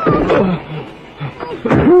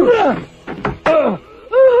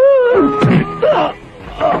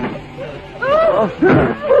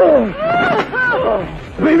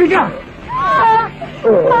 Baby ka!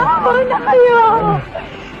 Mama na kayo!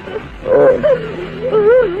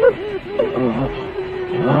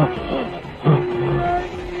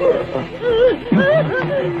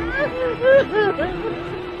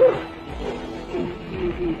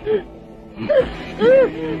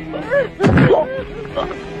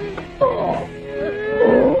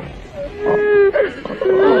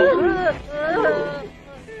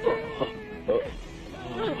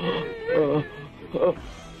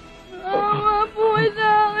 Mama po sa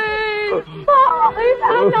akin! Bakit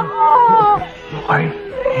anak ko? Buhay.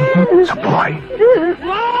 Sa buhay.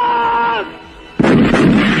 Wag!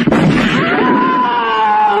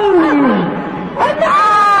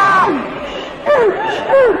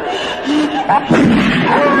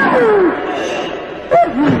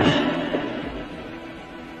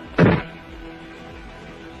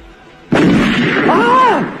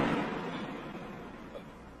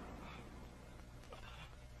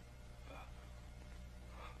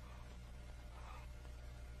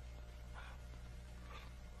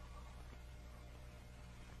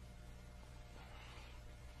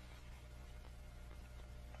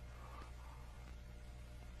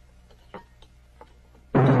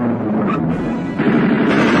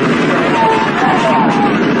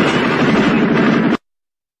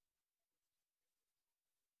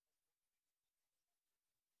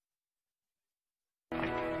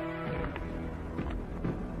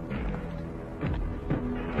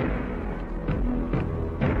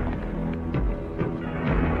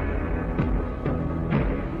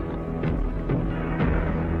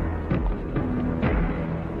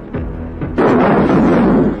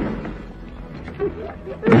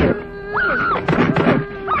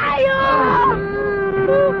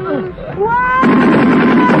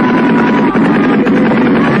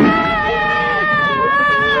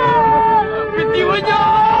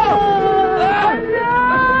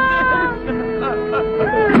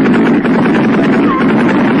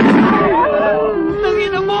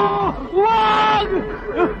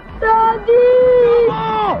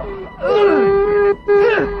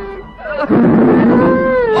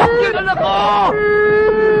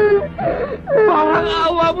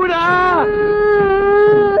 mo na!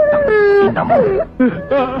 Ina mo!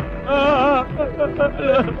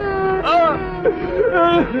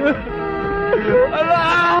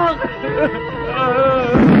 Anak!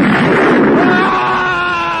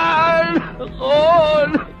 Nakon!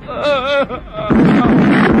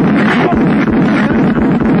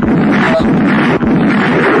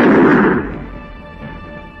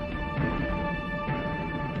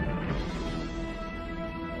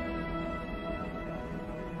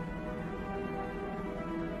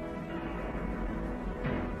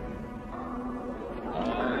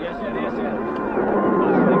 Yes, sir.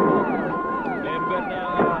 Positive po. Member na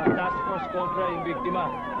Task Force Cobra yung biktima.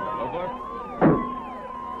 Over.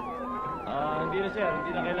 Hindi na, sir.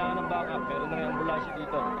 Hindi na kailangan ng backup. Meron na rin ambulansya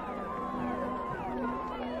dito.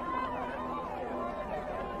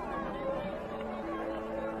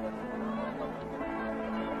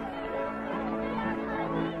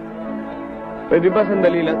 Pwede ba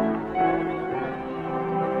sandali lang?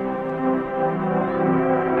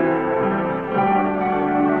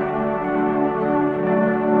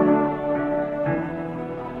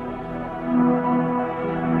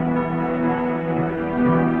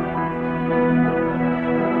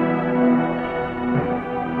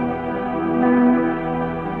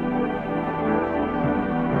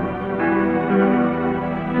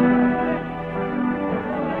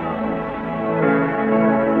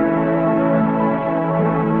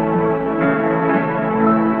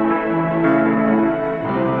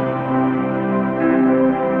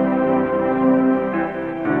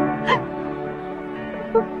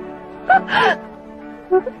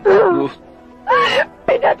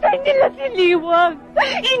 Pinatay nila si Liwag.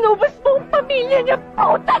 Inubos mo ang pamilya niya.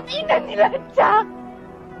 Pautatina nila, Jack.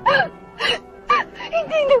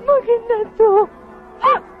 Hindi na maganda to.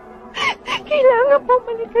 Kailangan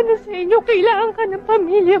bumalik ka na sa inyo. Kailangan ka ng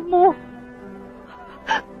pamilya mo.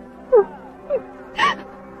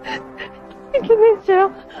 Sige na,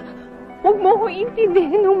 Jack. Huwag mo ko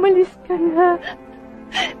intindihin. Umalis ka na.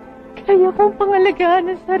 Kaya kong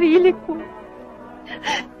pangalagaan ang sarili ko.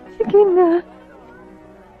 Sige na.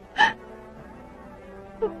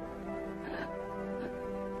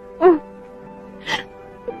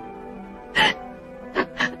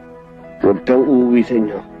 Huwag kang uuwi sa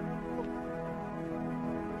inyo.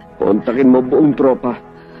 Kontakin mo buong tropa.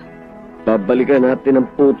 Babalikan natin ang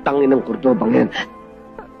putang inang Cordobang yan.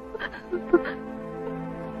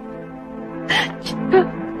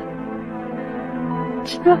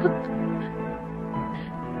 Jack.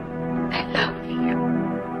 I love you.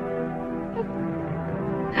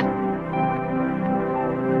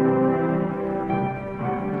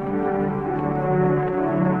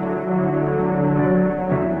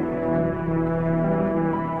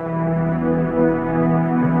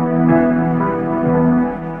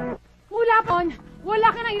 Wala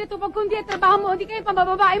ka nang inatupag kundi ang trabaho mo, hindi kayo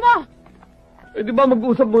pambababae mo! Eh, di ba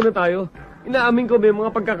mag-usap muna tayo? Inaamin ko may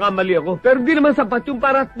mga pagkakamali ako. Pero di naman sapat yung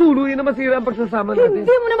para tuluyin na masira ang pagsasama natin.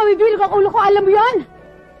 Hindi mo na mabibilog ang ulo ko, alam mo yan!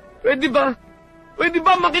 Pwede ba? Pwede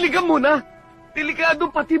ba makinig ka muna? Delikado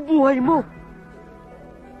pati buhay mo.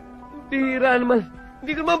 Tira naman.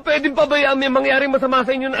 Hindi naman pwedeng pabayaan may mangyaring masama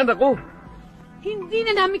sa inyo ng anak ko. Hindi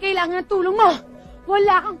na namin kailangan ng tulong mo!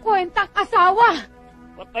 Wala kang kwentang asawa!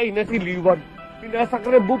 Patay na si Liwag.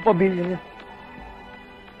 Pinasakre buong pamilya niya.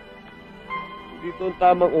 Dito ang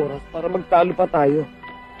tamang oras para magtalo pa tayo.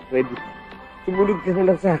 Ready? Sumunod ka na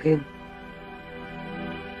lang sa akin.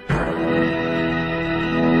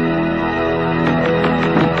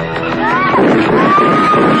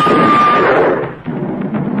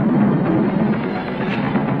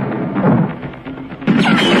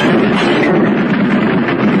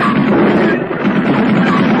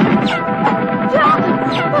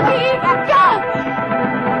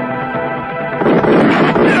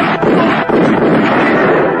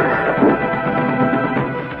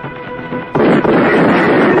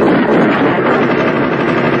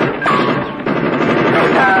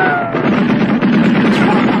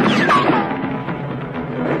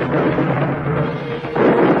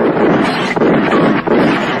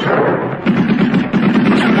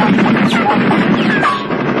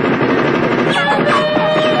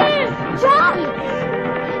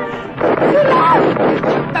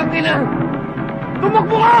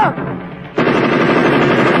 Tumakbo ka!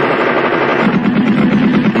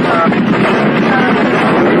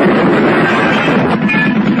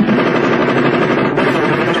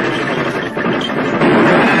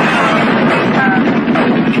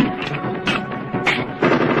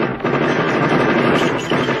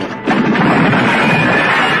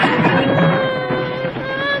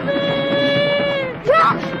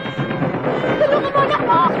 Jack! Tulungan mo anak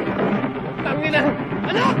mo! Tangina!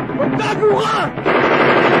 Anak! Magtago ka!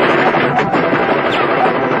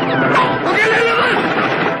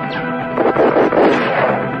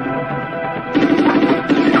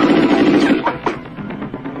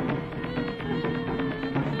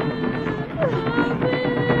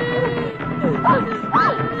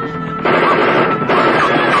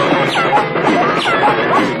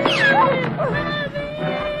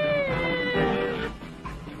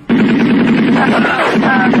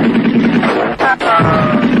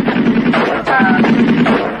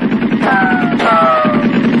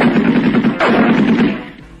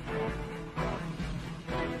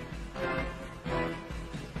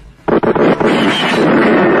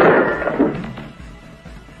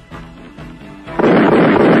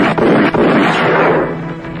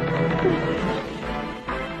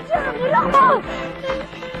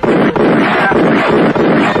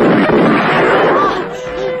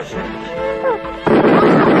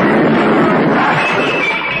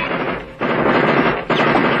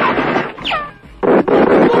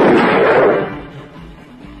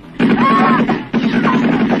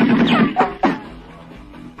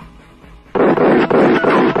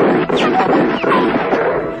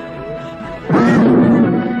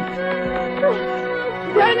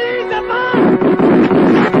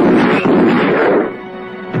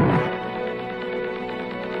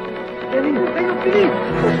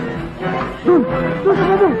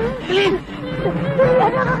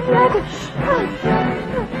 Mag-alala ka!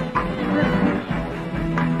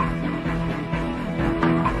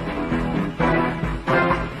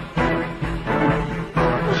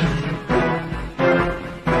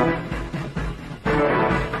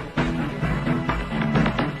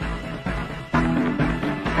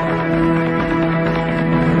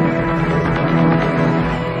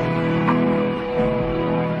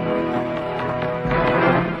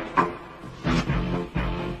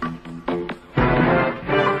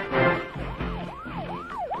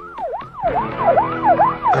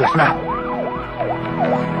 Kalas na.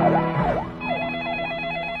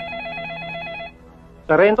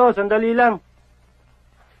 Sarento, sandali lang.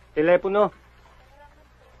 Telepono.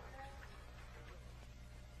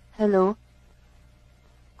 Hello?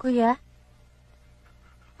 Kuya?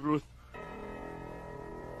 Ruth,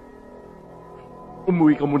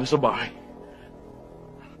 umuwi ka muna sa bahay.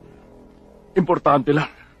 Importante lang.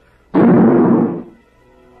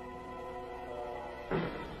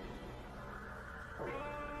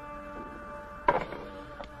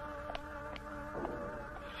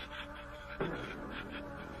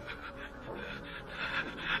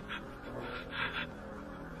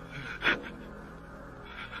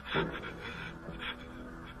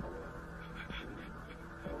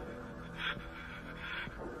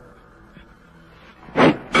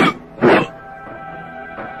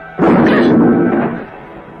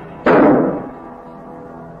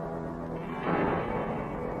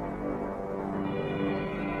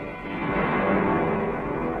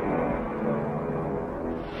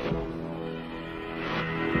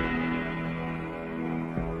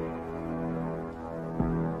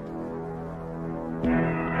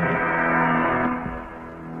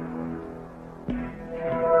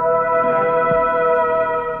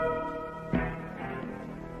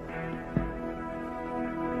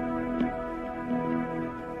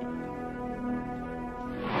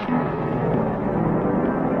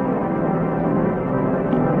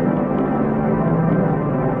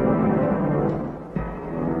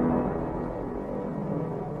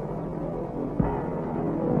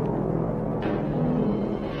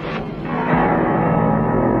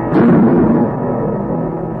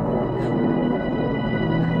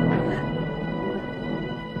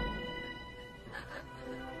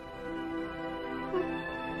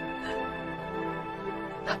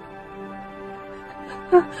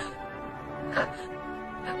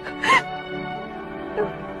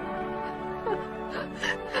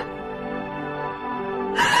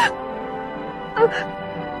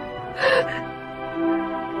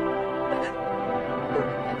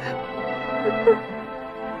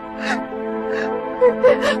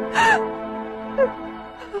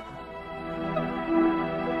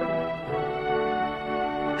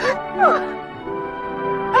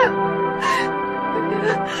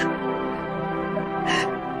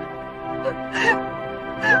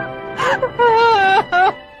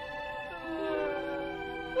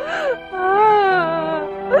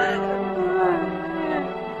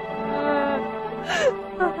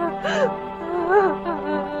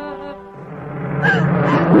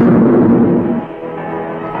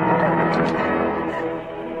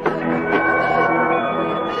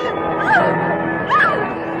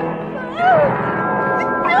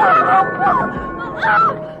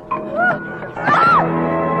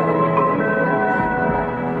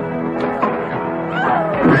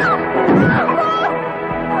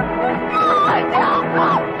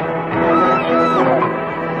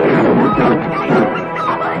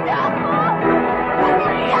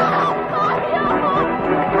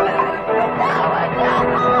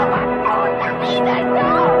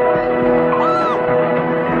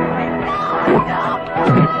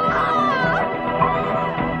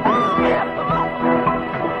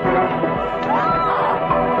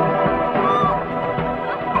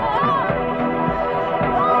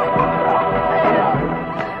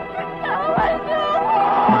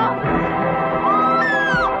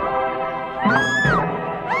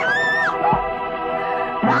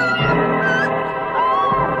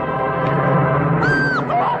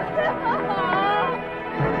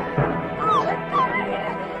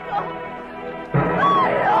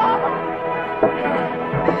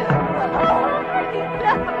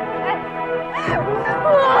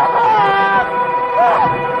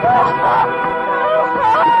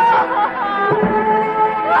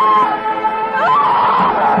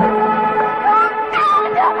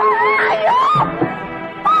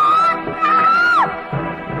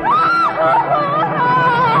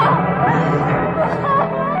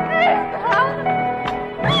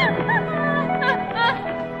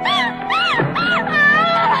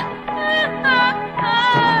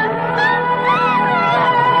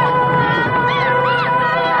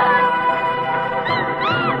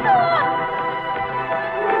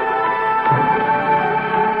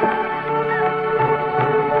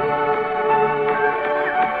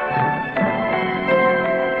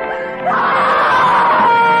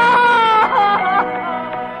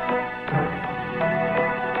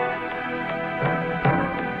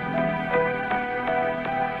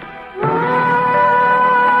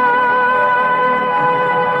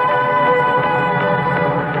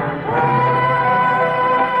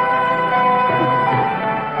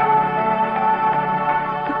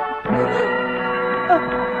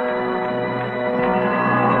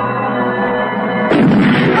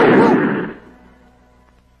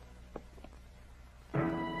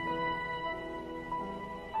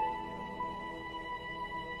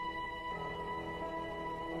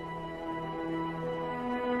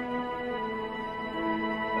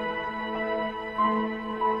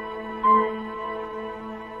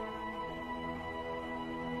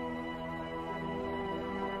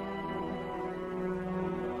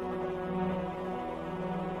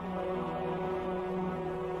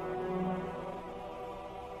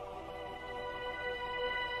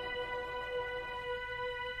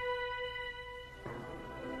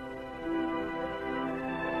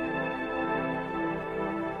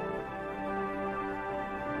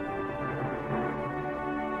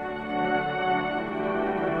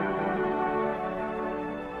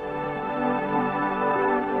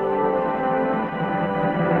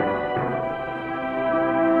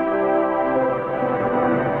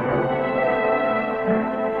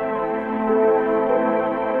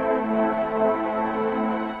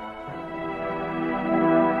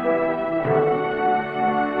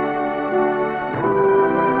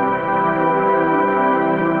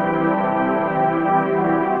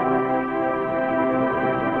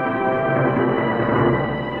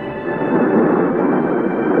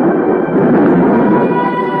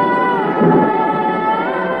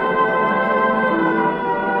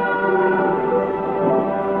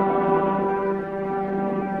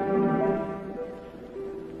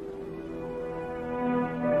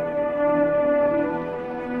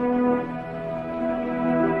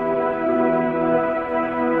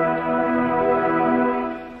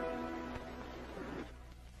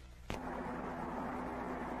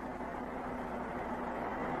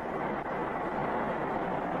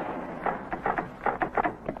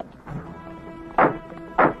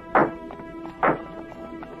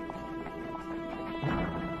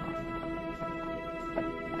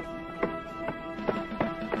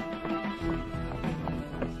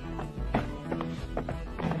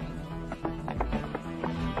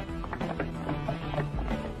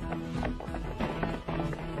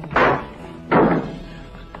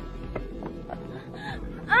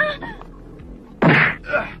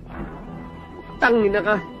 Tangina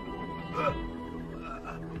ka.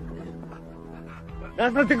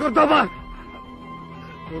 Nasaan si Cordoba?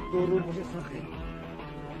 Tuturo mo siya sa akin.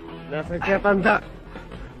 Nasaan siya tanda?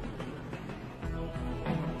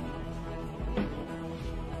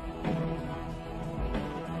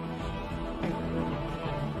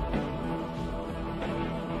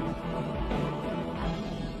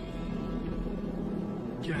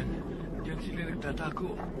 Diyan sila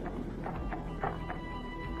nagtatago.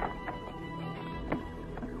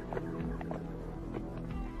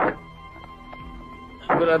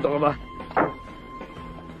 Sigurado ka ba?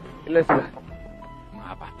 Ilan sila? Mga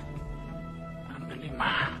apat. Ang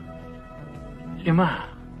 5.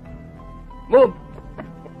 Move!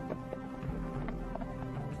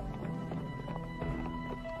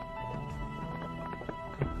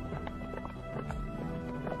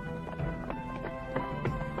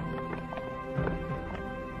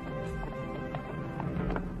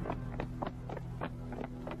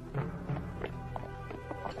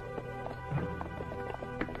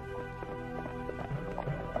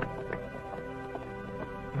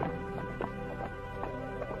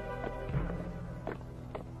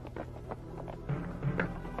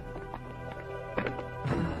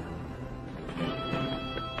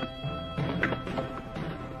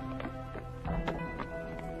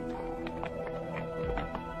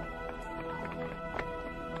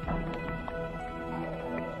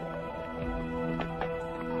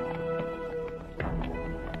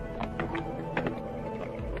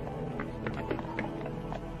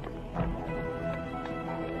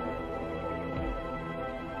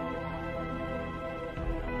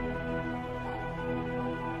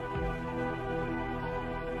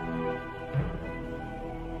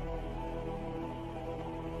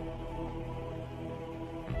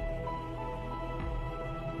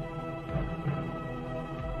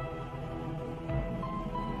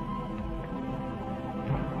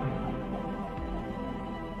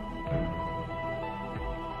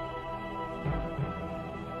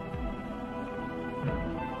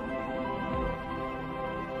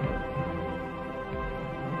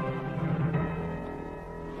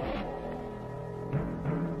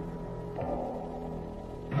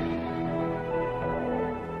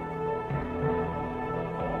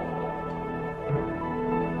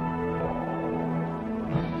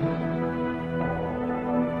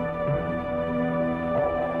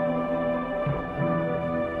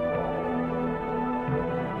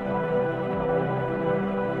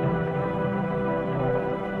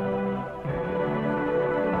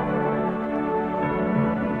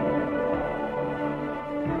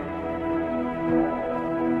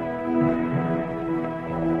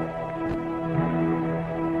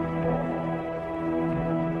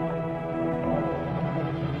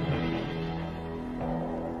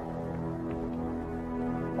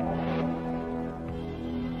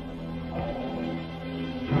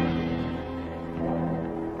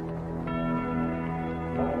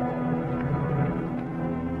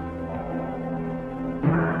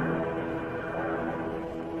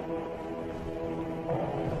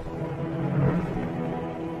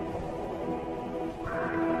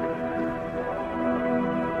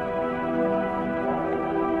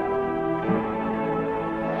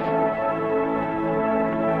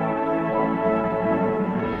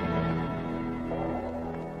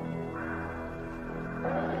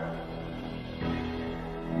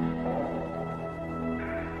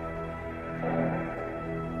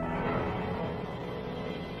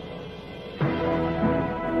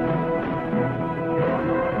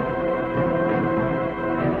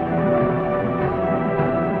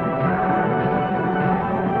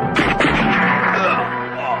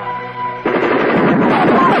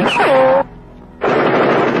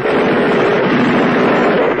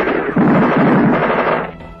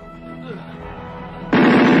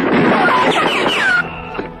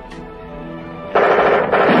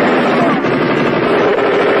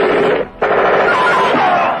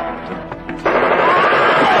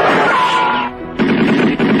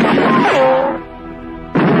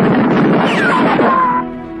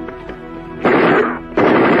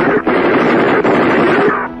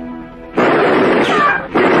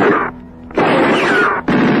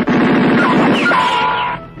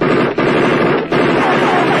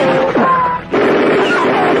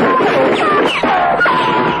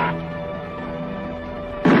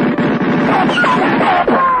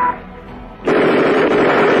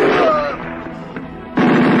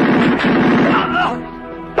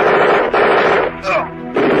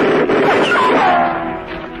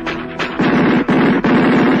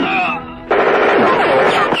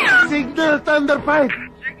 Thunder 5!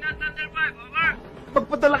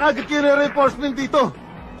 Magpadala ka agad kayo ng reinforcement dito.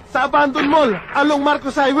 Sa Abandon Mall, along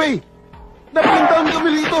Marcos Highway. Napindown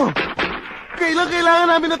kami rito.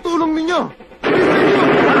 Kailangan namin ng tulong ninyo.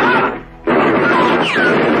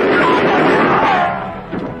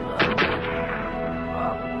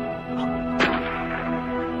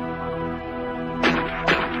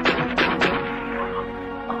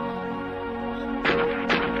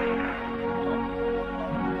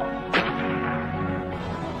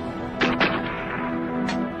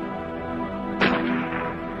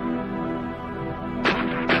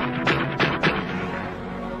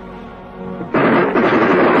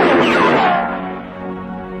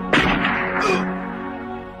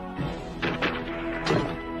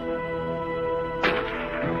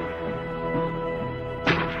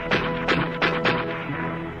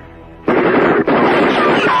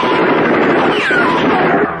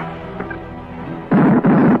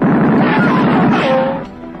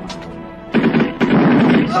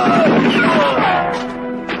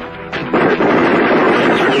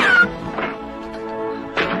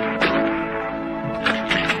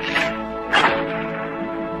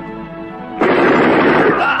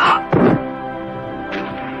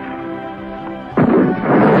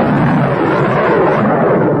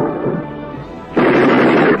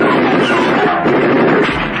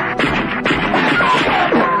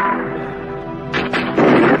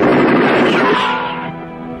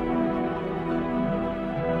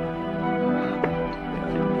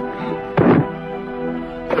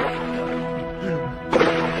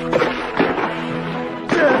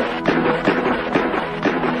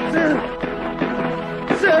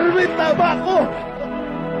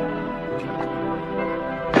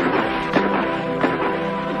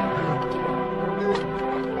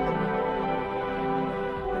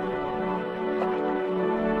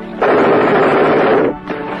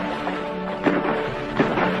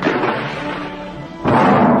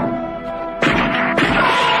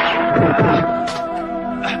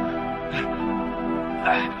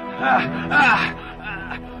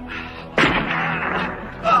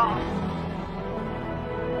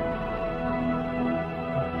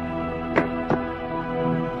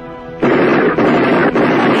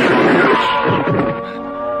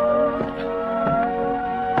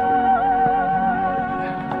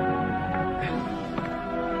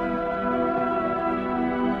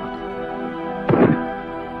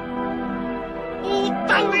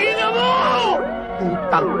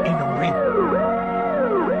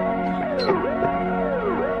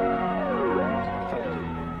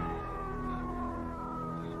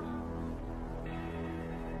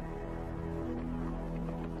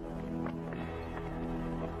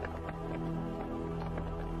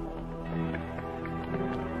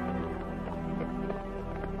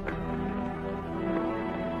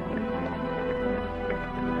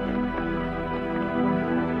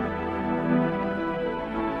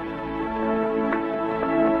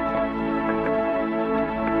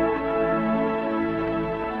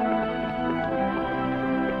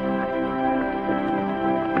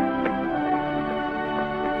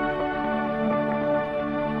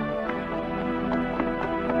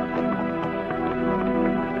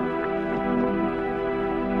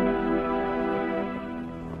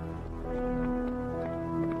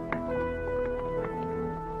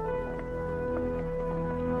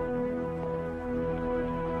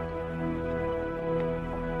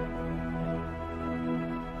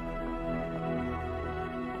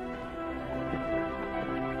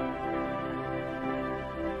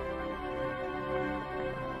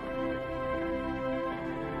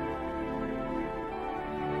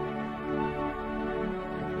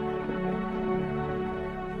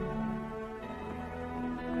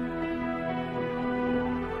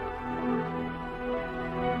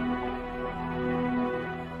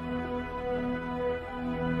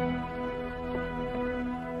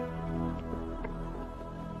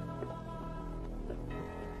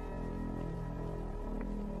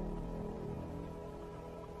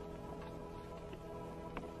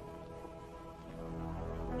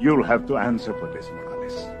 You'll have to answer for this,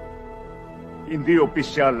 Morales. Hindi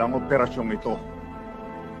opisyal ang operasyong ito.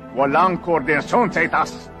 Walang koordinasyon sa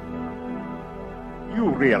itaas. You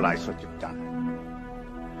realize what you've done.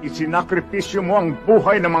 Isinakripisyo mo ang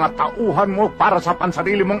buhay ng mga tauhan mo para sa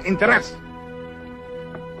pansarili mong interes.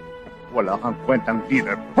 Wala kang kwentang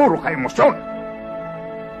leader, puro ka emosyon.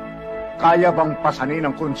 Kaya bang pasanin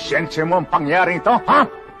ng konsyensya mo ang pangyaring ito, ha?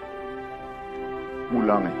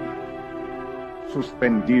 Mula ngayon,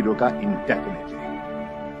 suspendido ka indefinitely.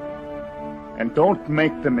 And don't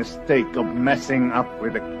make the mistake of messing up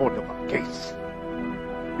with the Cordova case.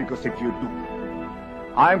 Because if you do,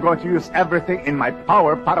 I'm going to use everything in my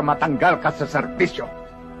power para matanggal ka sa serbisyo.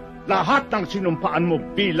 Lahat ng sinumpaan mo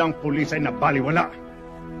bilang pulis ay nabaliwala.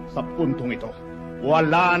 Sa puntong ito,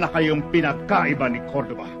 wala na kayong pinagkaiba ni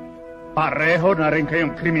Cordova. Pareho na rin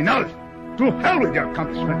kayong kriminal. To hell with your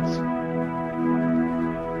accomplishments.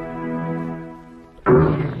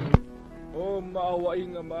 O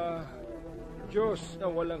maawaing Ama, Diyos na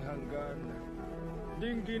walang hanggan,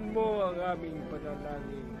 dinggin mo ang aming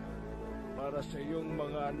panalangin para sa iyong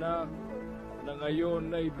mga anak na ngayon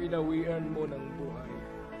ay binawian mo ng buhay.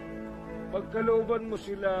 Pagkalooban mo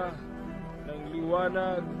sila ng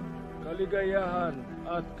liwanag, kaligayahan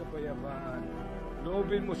at kapayapaan.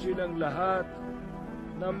 Loobin mo silang lahat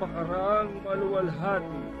na makaraang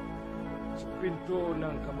maluwalhati sa pinto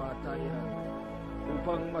ng kamatayan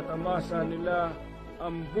upang matamasa nila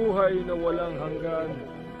ang buhay na walang hanggan,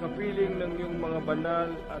 kapiling ng iyong mga banal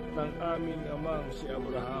at ng aming amang si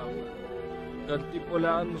Abraham.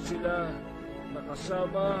 Gantipulaan mo sila na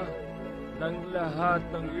kasama ng lahat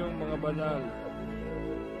ng iyong mga banal.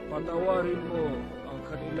 Patawarin mo ang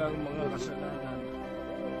kanilang mga kasalanan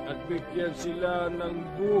at bigyan sila ng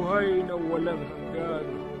buhay na walang hanggan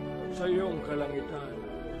sa iyong kalangitan.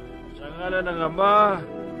 Sa ngalan ng Ama,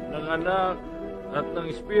 ng Anak, at ng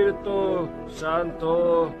Espiritu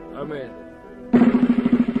Santo. Amen.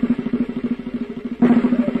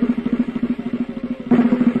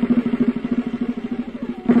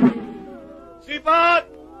 Sipat!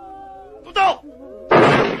 Putok!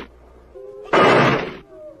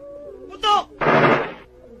 Putok!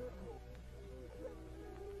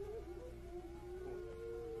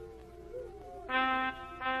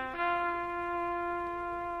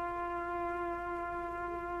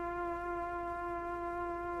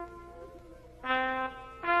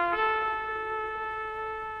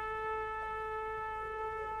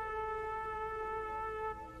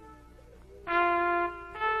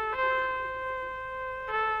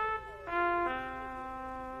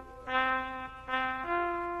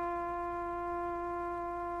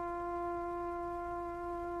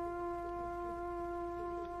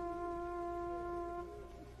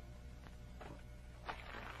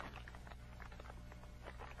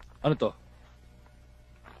 Ano to?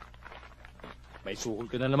 May sukol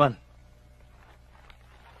ka na naman.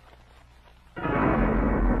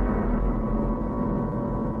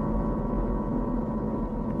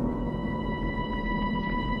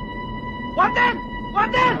 Warden!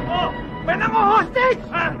 Warden! Oh! May nango-hostage!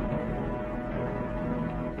 Ha?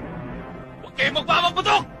 Huwag kayong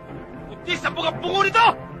magpapaputok! Kundi sa bunga-bungo nito!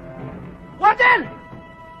 Warden!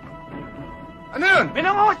 Ano yun? May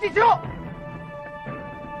nango-hostage yun!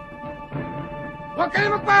 Huwag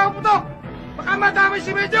kayo magpapaputok! Baka madamay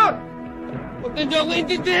si Major! Huwag na niyo ako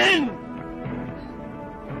intindihin!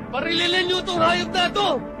 Parililin niyo itong hayop na ito!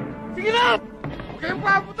 Sige na! Huwag kayong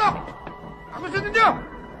magpapaputok! Ako sa ninyo!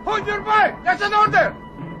 Hold your fire! That's an order!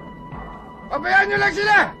 Pabayaan niyo lang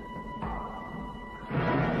sila!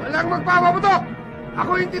 Walang magpapaputok!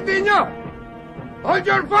 Ako intindihin niyo! Hold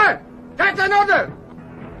your fire! That's an order!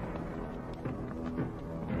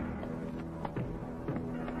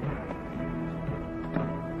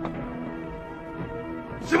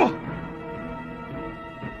 Simo!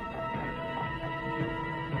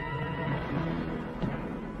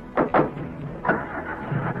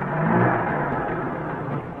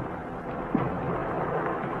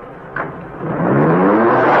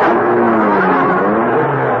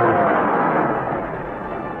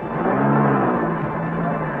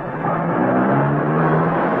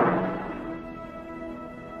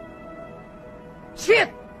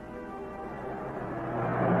 Shit!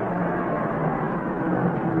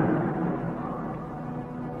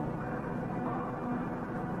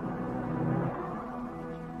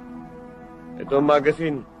 Ito ang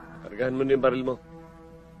magazine. Kargahan mo na yung baril mo.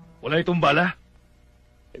 Wala itong bala?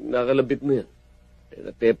 Nakalabit mo yan.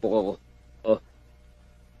 Natepok ako. Oh.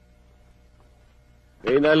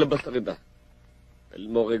 Ngayon nalabas na kita. Dahil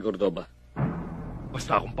mo kay Cordova.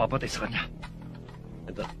 Basta akong papatay sa kanya.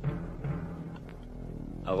 Ito.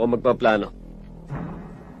 Ako magpaplano.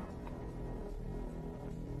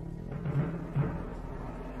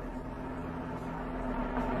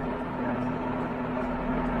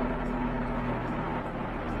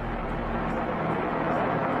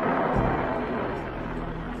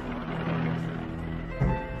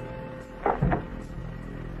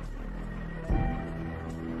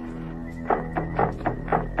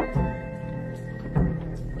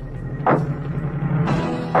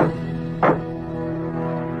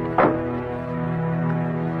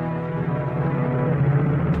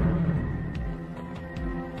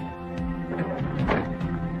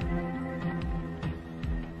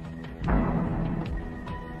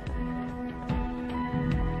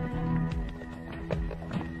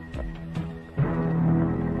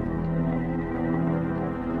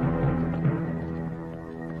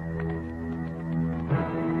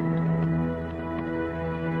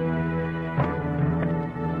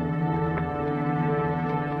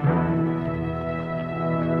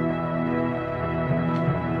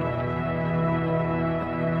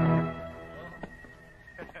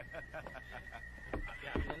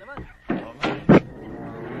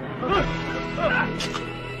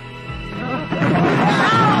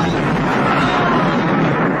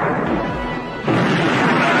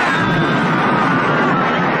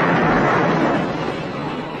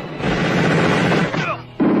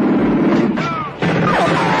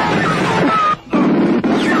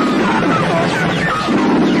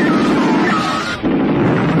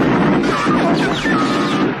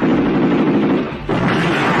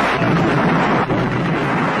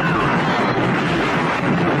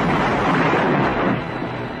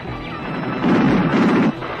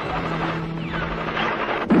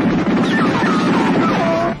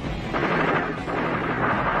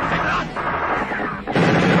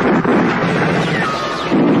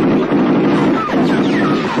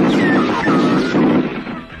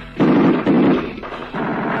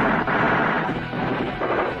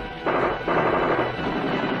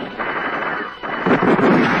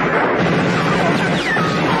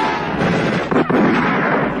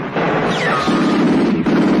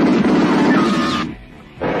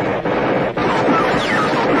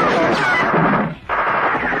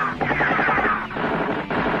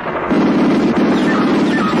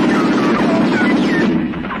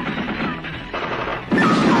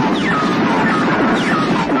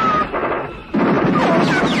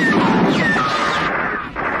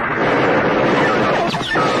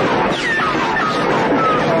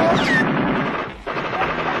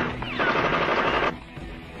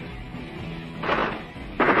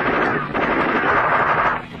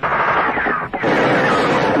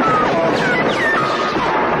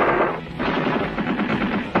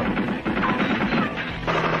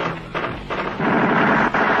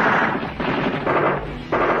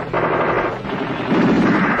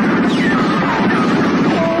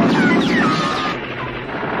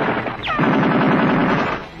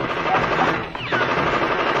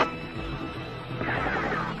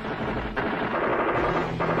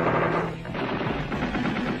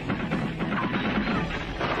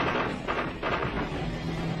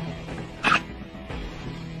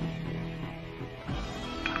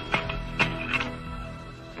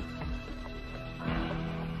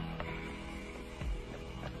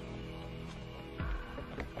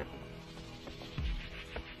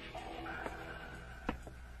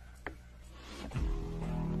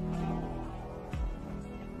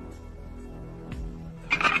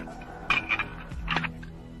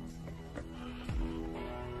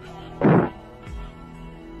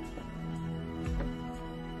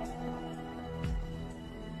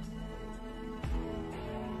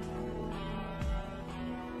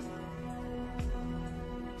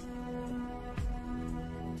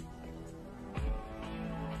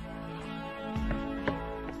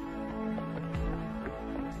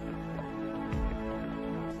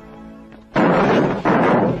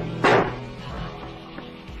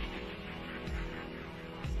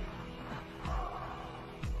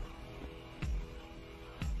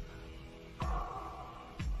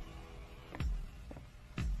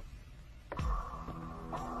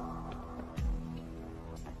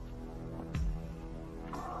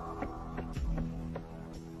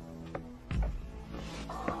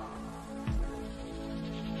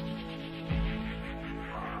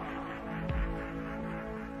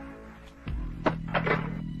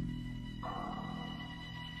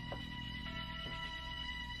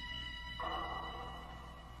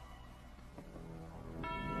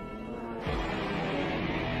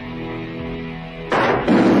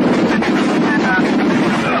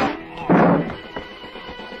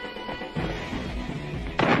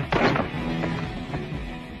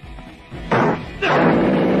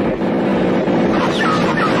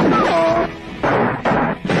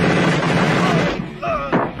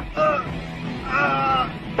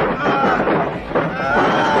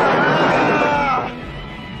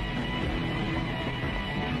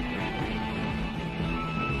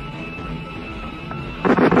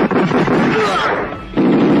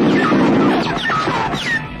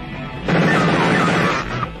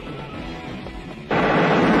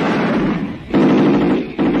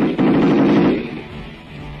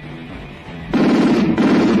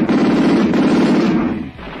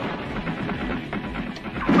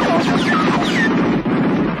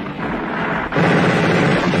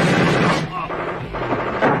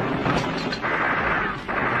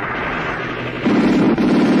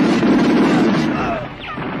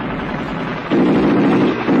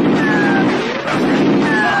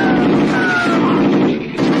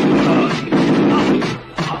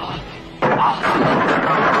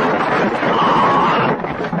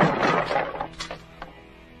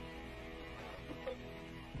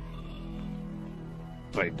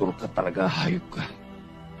 ka talaga, hayop ka.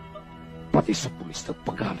 Pati sa pulis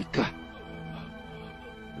nagpagamit ka.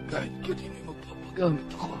 Kahit kanino'y magpapagamit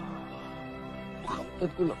ako, makamtan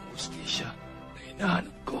ko lang ang hustisya na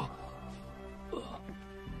hinahanap ko.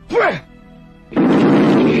 Pweh!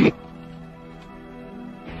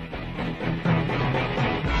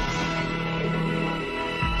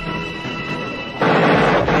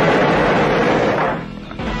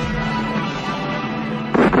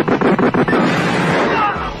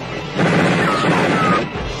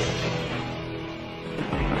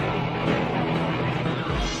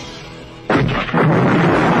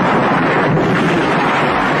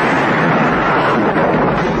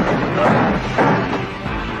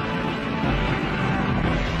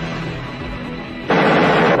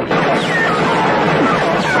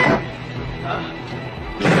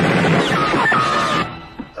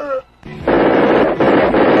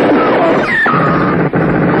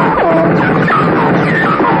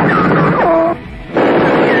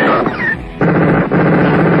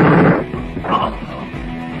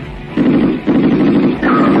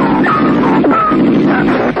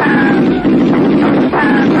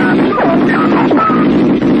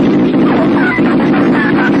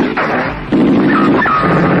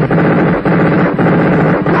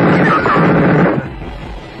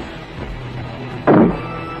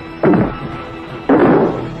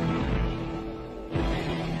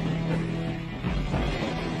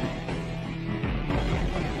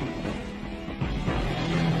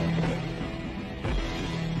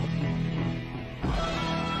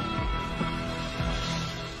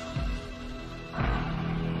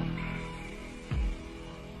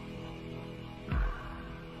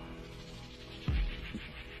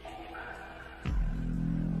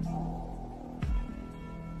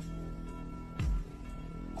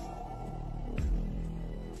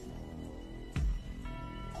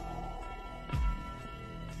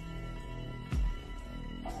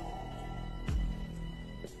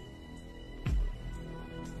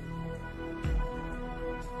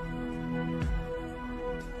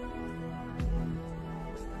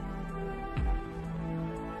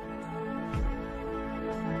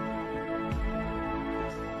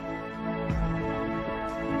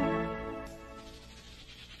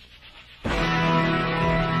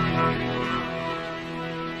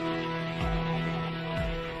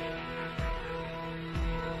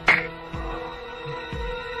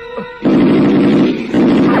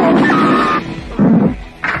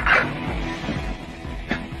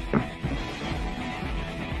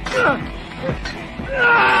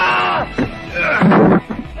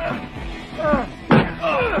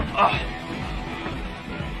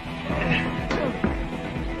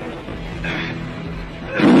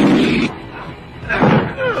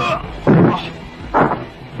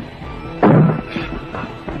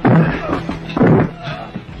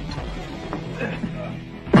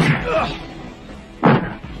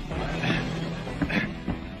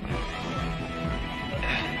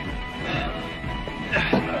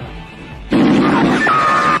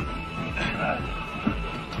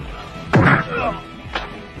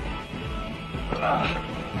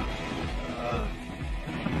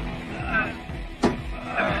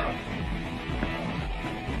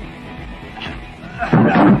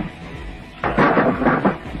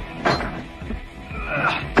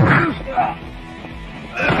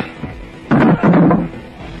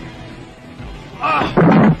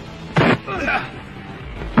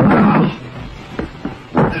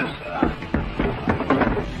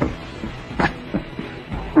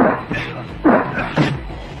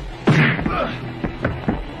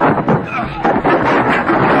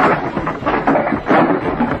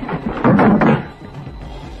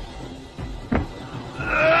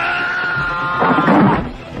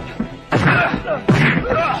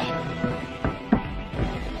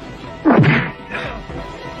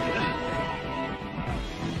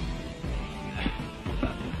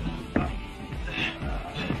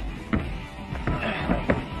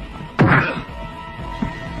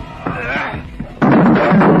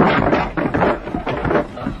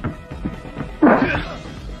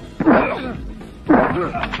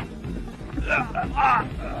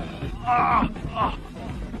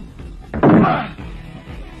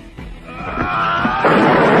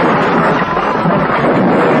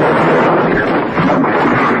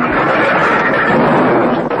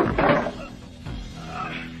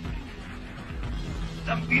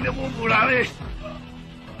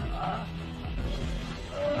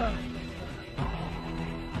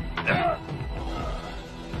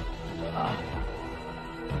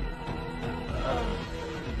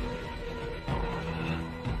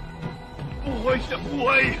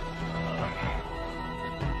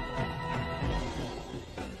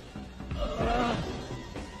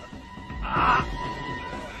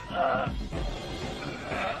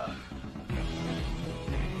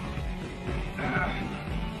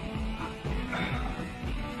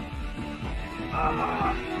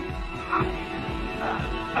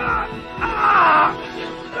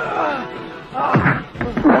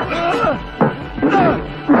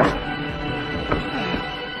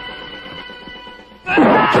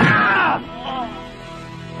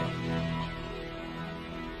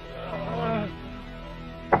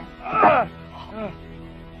 Ah.